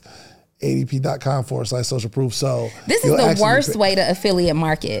services. ADP.com/social proof. So this is the worst way to affiliate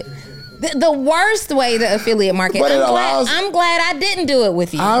market. The worst way to affiliate market. But I'm glad I didn't do it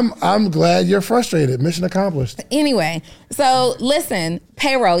with you. I'm glad you're frustrated. Mission accomplished. Anyway, so listen,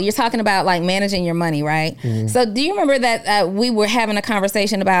 payroll. You're talking about like managing your money, right? Mm-hmm. So do you remember that we were having a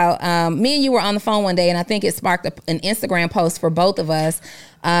conversation about me and you were on the phone one day, and I think it sparked an Instagram post for both of us.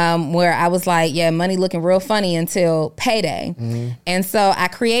 Where I was like, money looking real funny until payday. Mm-hmm. And so I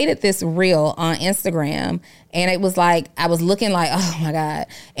created this reel on Instagram, and it was like, I was looking like, oh my God.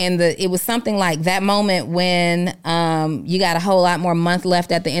 And it was something like that moment when you got a whole lot more month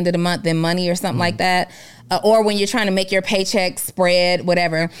left at the end of the month than money or something like that. Or when you're trying to make your paycheck spread,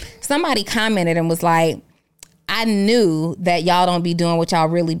 whatever. Somebody commented and was like, I knew that y'all don't be doing what y'all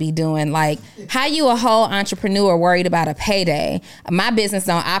really be doing. Like, how you a whole entrepreneur worried about a payday? My business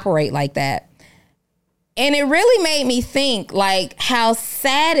don't operate like that. And it really made me think like how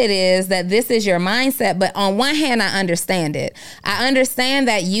sad it is that this is your mindset. But on one hand, I understand it. I understand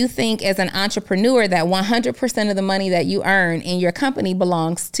that you think as an entrepreneur that 100% of the money that you earn in your company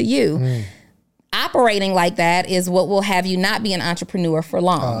belongs to you. Operating like that is what will have you not be an entrepreneur for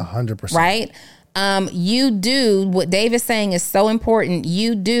long. 100%. Right? You do, what Dave is saying is so important.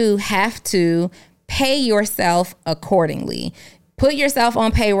 You do have to pay yourself accordingly. Put yourself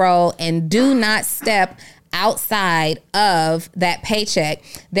on payroll and do not step outside of that paycheck.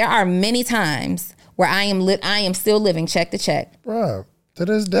 There are many times where I am still living check to check. Bruh, to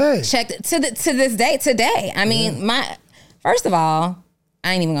this day. To this day, today. I mean, first of all,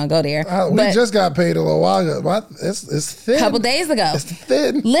 I ain't even gonna go there. We just got paid a little while ago. It's thin. A couple days ago. It's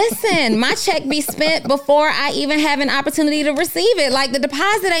thin. Listen, my check be spent before I even have an opportunity to receive it. Like the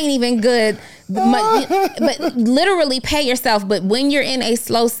deposit ain't even good. But literally pay yourself. But when you're in a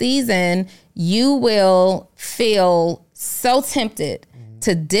slow season, you will feel so tempted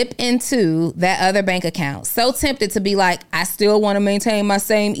to dip into that other bank account. So tempted to be like, I still want to maintain my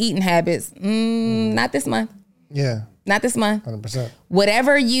same eating habits. Not this month. Yeah. Not this month. 100%.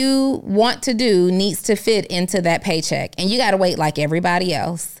 Whatever you want to do needs to fit into that paycheck. And you got to wait like everybody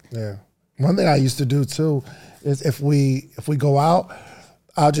else. Yeah. One thing I used to do too is if we go out,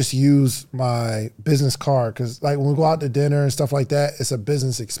 I'll just use my business card. Because like when we go out to dinner and stuff like that, it's a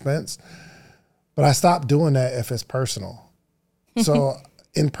business expense. But I stopped doing that if it's personal. So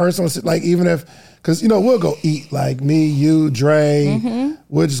in personal, like even if, because, we'll go eat, like me, you, Dre,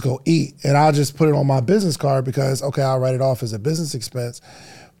 we'll just go eat. And I'll just put it on my business card because, okay, I'll write it off as a business expense.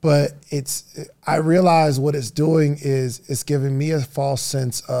 But I realize what it's doing is it's giving me a false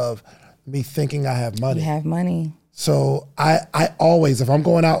sense of me thinking I have money. You have money. So I always, if I'm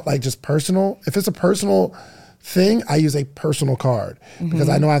going out like just personal, if it's a personal thing, I use a personal card because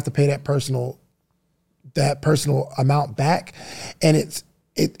I know I have to pay that personal amount back. And it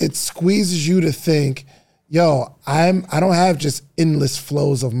squeezes you to think, yo, I don't have just endless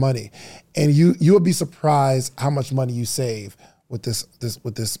flows of money. And you will be surprised how much money you save with this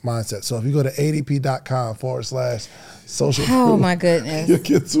mindset. So if you go to adp.com/social. Oh my goodness. You'll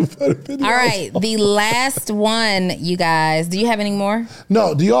get some better videos. All right. The last one, you guys. Do you have any more?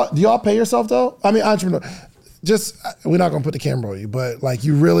 No. Do y'all pay yourself though? I mean, entrepreneur. Just, we're not gonna put the camera on you, but like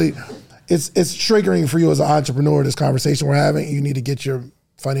you really, it's triggering for you as an entrepreneur, this conversation we're having. You need to get your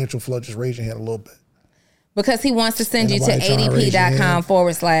financial flow. Just raise your hand a little bit. Because he wants to send you to Ain't nobody trying to raise your adp.com/.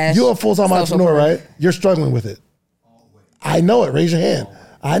 You're a full-time entrepreneur, right? You're struggling with it. I know it. Raise your hand.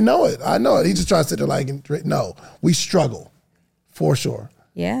 I know it. He just tries to sit there like, no, we struggle for sure.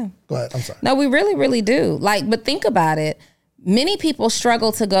 Yeah. Go ahead. I'm sorry. No, we really, really do. Like, but think about it. Many people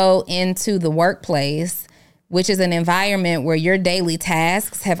struggle to go into the workplace, which is an environment where your daily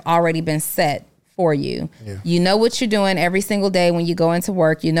tasks have already been set for you. Yeah. You know what you're doing every single day when you go into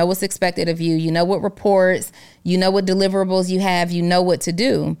work. You know what's expected of you. You know what reports, you know what deliverables you have, you know what to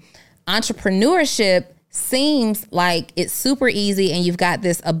do. Entrepreneurship seems like it's super easy and you've got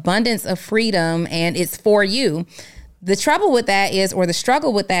this abundance of freedom and it's for you. The trouble with that is, or the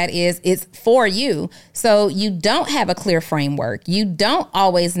struggle with that is, it's for you. So you don't have a clear framework. You don't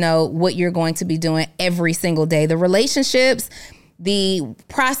always know what you're going to be doing every single day. The relationships, the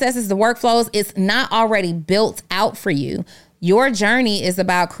processes, the workflows, it's not already built out for you. Your journey is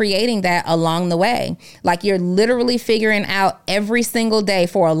about creating that along the way. Like you're literally figuring out every single day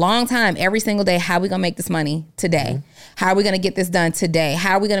for a long time, every single day, how are we going to make this money today? How are we going to get this done today?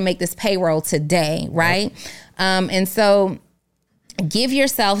 How are we going to make this payroll today? Right. And so give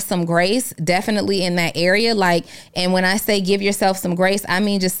yourself some grace, definitely in that area. Like, and when I say give yourself some grace, I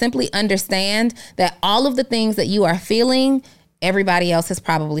mean, just simply understand that all of the things that you are feeling, everybody else has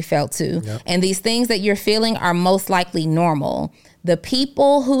probably felt too. Yep. And these things that you're feeling are most likely normal. The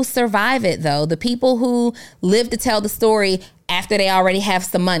people who survive it, though, the people who live to tell the story after they already have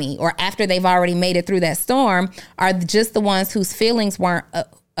some money or after they've already made it through that storm, are just the ones whose feelings weren't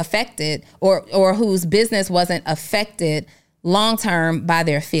affected or whose business wasn't affected long-term by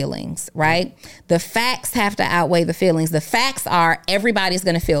their feelings, right? The facts have to outweigh the feelings. The facts are everybody's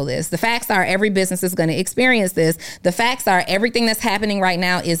going to feel this. The facts are every business is going to experience this. The facts are everything that's happening right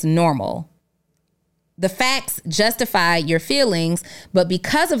now is normal. The facts justify your feelings, but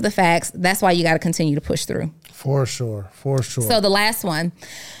because of the facts, that's why you got to continue to push through. For sure. So the last one.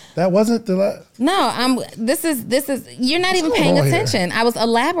 That wasn't the last. No, this is, you're not even paying attention. Here? I was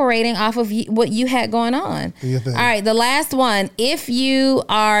elaborating off of what you had going on. All right. The last one, if you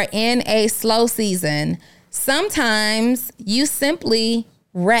are in a slow season, sometimes you simply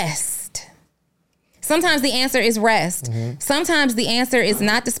rest. Sometimes the answer is rest. Mm-hmm. Sometimes the answer is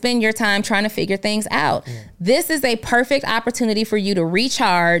not to spend your time trying to figure things out. Mm. This is a perfect opportunity for you to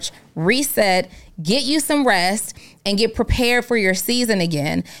recharge, reset, get you some rest. and get prepared for your season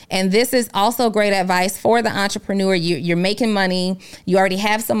again. And this is also great advice for the entrepreneur. You're making money. You already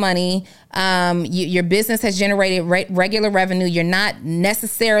have some money. Your business has generated regular revenue. You're not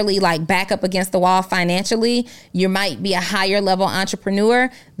necessarily like back up against the wall financially. You might be a higher level entrepreneur.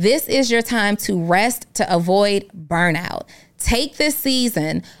 This is your time to rest to avoid burnout. Take this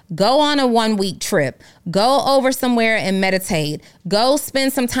season, go on a 1-week trip, go over somewhere and meditate, go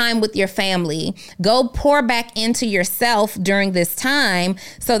spend some time with your family, go pour back into yourself during this time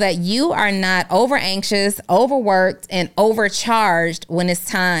so that you are not over anxious, overworked, and overcharged when it's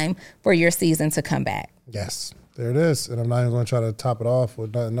time for your season to come back. Yes. There it is. And I'm not even going to try to top it off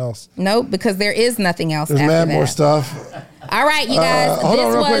with nothing else. Nope, because there is nothing else. There's after mad that. more stuff. All right, you guys. Hold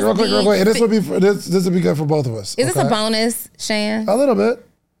on, real quick. And this would be good for both of us. Is this a bonus, Shan? A little bit.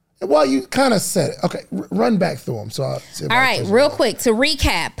 Well, you kind of said it. Okay, run back through them. So All right, real quick to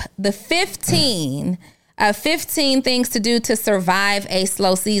recap the 15 things to do to survive a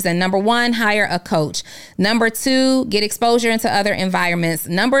slow season. Number 1, hire a coach. Number 2, get exposure into other environments.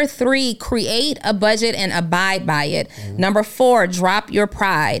 Number 3, create a budget and abide by it. Number 4, drop your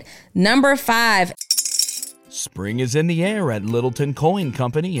pride. Number 5, Spring is in the air at Littleton Coin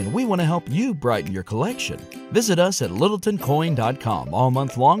Company, and we want to help you brighten your collection. Visit us at littletoncoin.com all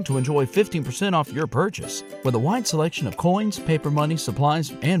month long to enjoy 15% off your purchase. With a wide selection of coins, paper money,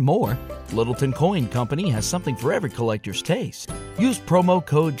 supplies, and more, Littleton Coin Company has something for every collector's taste. Use promo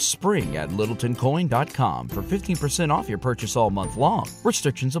code SPRING at littletoncoin.com for 15% off your purchase all month long.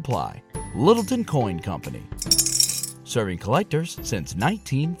 Restrictions apply. Littleton Coin Company. Serving collectors since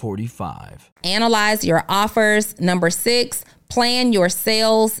 1945. Analyze your offers. Number 6, plan your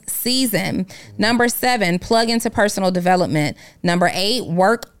sales season. Number 7, plug into personal development. Number 8,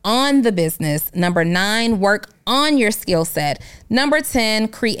 work on the business. Number 9, work on your skill set. Number 10,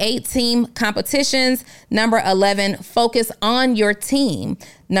 create team competitions. Number 11, focus on your team.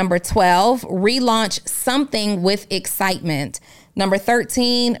 Number 12, relaunch something with excitement. Number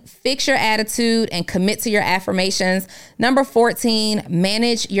 13, fix your attitude and commit to your affirmations. Number 14,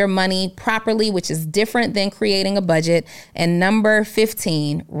 manage your money properly, which is different than creating a budget. And number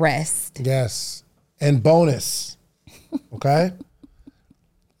 15, rest. Yes. And bonus, okay?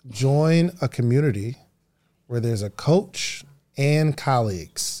 Join a community where there's a coach and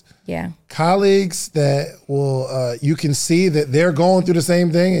colleagues. Yeah. Colleagues that will, you can see that they're going through the same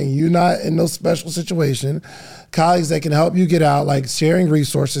thing and you're not in no special situation. Colleagues that can help you get out, like sharing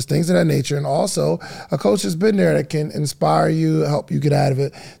resources, things of that nature. And also a coach has been there that can inspire you, help you get out of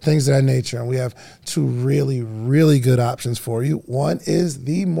it, things of that nature. And we have 2 really, really good options for you. One is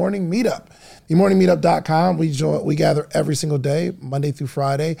the morning meetup. TheMorningMeetup.com. We gather every single day, Monday through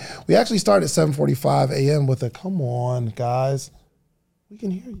Friday. We actually start at 7:45 a.m. with a, come on, guys. We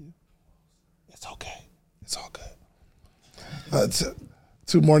can hear you. It's okay. It's all good.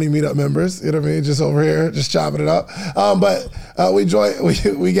 2 morning meetup members, you know what I mean? Just over here, just chopping it up. But we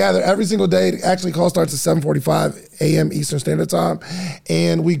gather every single day. Actually, call starts at 7:45 a.m. Eastern Standard Time.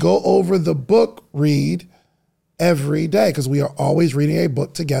 And we go over the book read every day because we are always reading a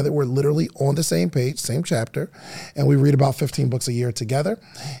book together. We're literally on the same page, same chapter. And we read about 15 books a year together.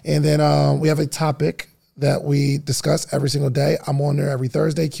 And then we have a topic that we discuss every single day. I'm on there every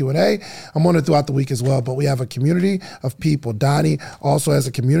Thursday, Q&A. I'm on it throughout the week as well, but we have a community of people. Donni also has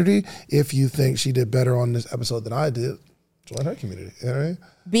a community. If you think she did better on this episode than I did, join her community. You know what I mean?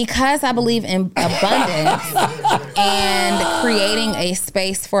 Because I believe in abundance and creating a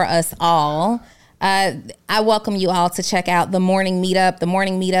space for us all, I welcome you all to check out the Morning Meetup. The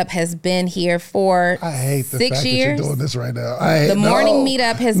Morning Meetup has been here for 6 years. I hate the fact that you're doing this right now. The Morning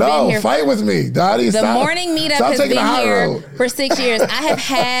Meetup has been here. No, fight with me, Donni. The Morning Meetup has been here for 6 years. I have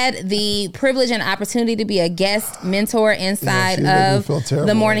had the privilege and opportunity to be a guest mentor inside of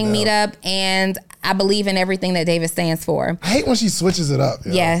the Morning Meetup, and I believe in everything that David stands for. I hate when she switches it up.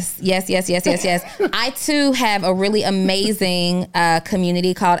 You know? Yes. I too have a really amazing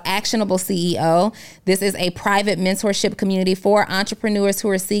community called Actionable CEO. This is a private mentorship community for entrepreneurs who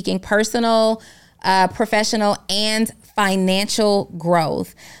are seeking personal, professional, and financial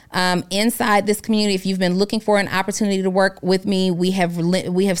growth. Inside this community, if you've been looking for an opportunity to work with me, we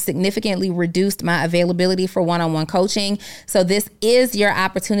have significantly reduced my availability for one-on-one coaching. So this is your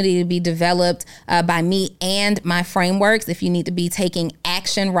opportunity to be developed by me and my frameworks. If you need to be taking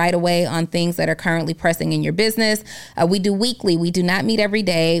action right away on things that are currently pressing in your business, we do weekly. We do not meet every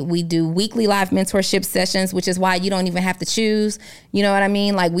day. We do weekly live mentorship sessions, which is why you don't even have to choose. You know what I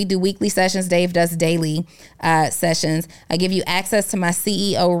mean? Like, we do weekly sessions. Dave does daily sessions. I give you access to my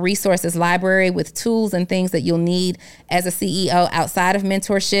CEO resources library with tools and things that you'll need as a CEO outside of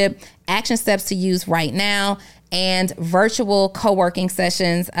mentorship, action steps to use right now, and virtual co-working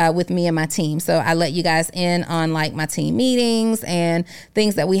sessions with me and my team. So I let you guys in on like my team meetings and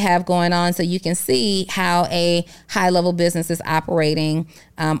things that we have going on, so you can see how a high-level business is operating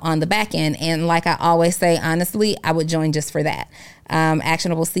on the back end. And like I always say, honestly, I would join just for that.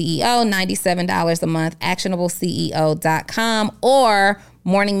 Actionable CEO, $97 a month, actionableceo.com or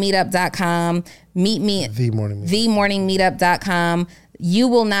morningmeetup.com. Meet me at themorningmeetup.com. You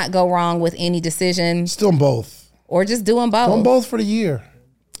will not go wrong with any decision. Just do them both. Or just do them both. Do them both for the year.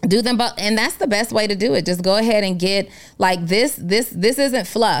 Do them both, and that's the best way to do it. Just go ahead and get like this isn't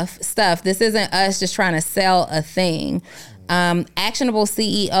fluff stuff. This isn't us just trying to sell a thing. Actionable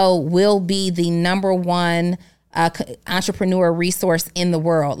CEO will be the number one entrepreneur resource in the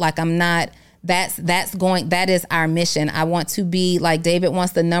world. Like that is our mission. I want to be like David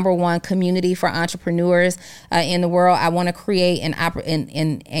wants the number one community for entrepreneurs in the world. I want to create an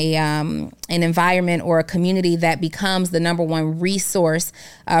environment or a community that becomes the number one resource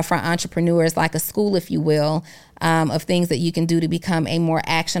for entrepreneurs, like a school, if you will, of things that you can do to become a more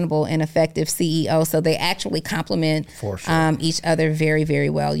actionable and effective CEO. So they actually complement each other very, very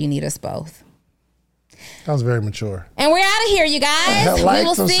well. You need us both. That was very mature. And we're out of here, you guys. Like, we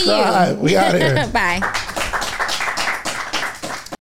will subscribe. see you. We out here. Bye.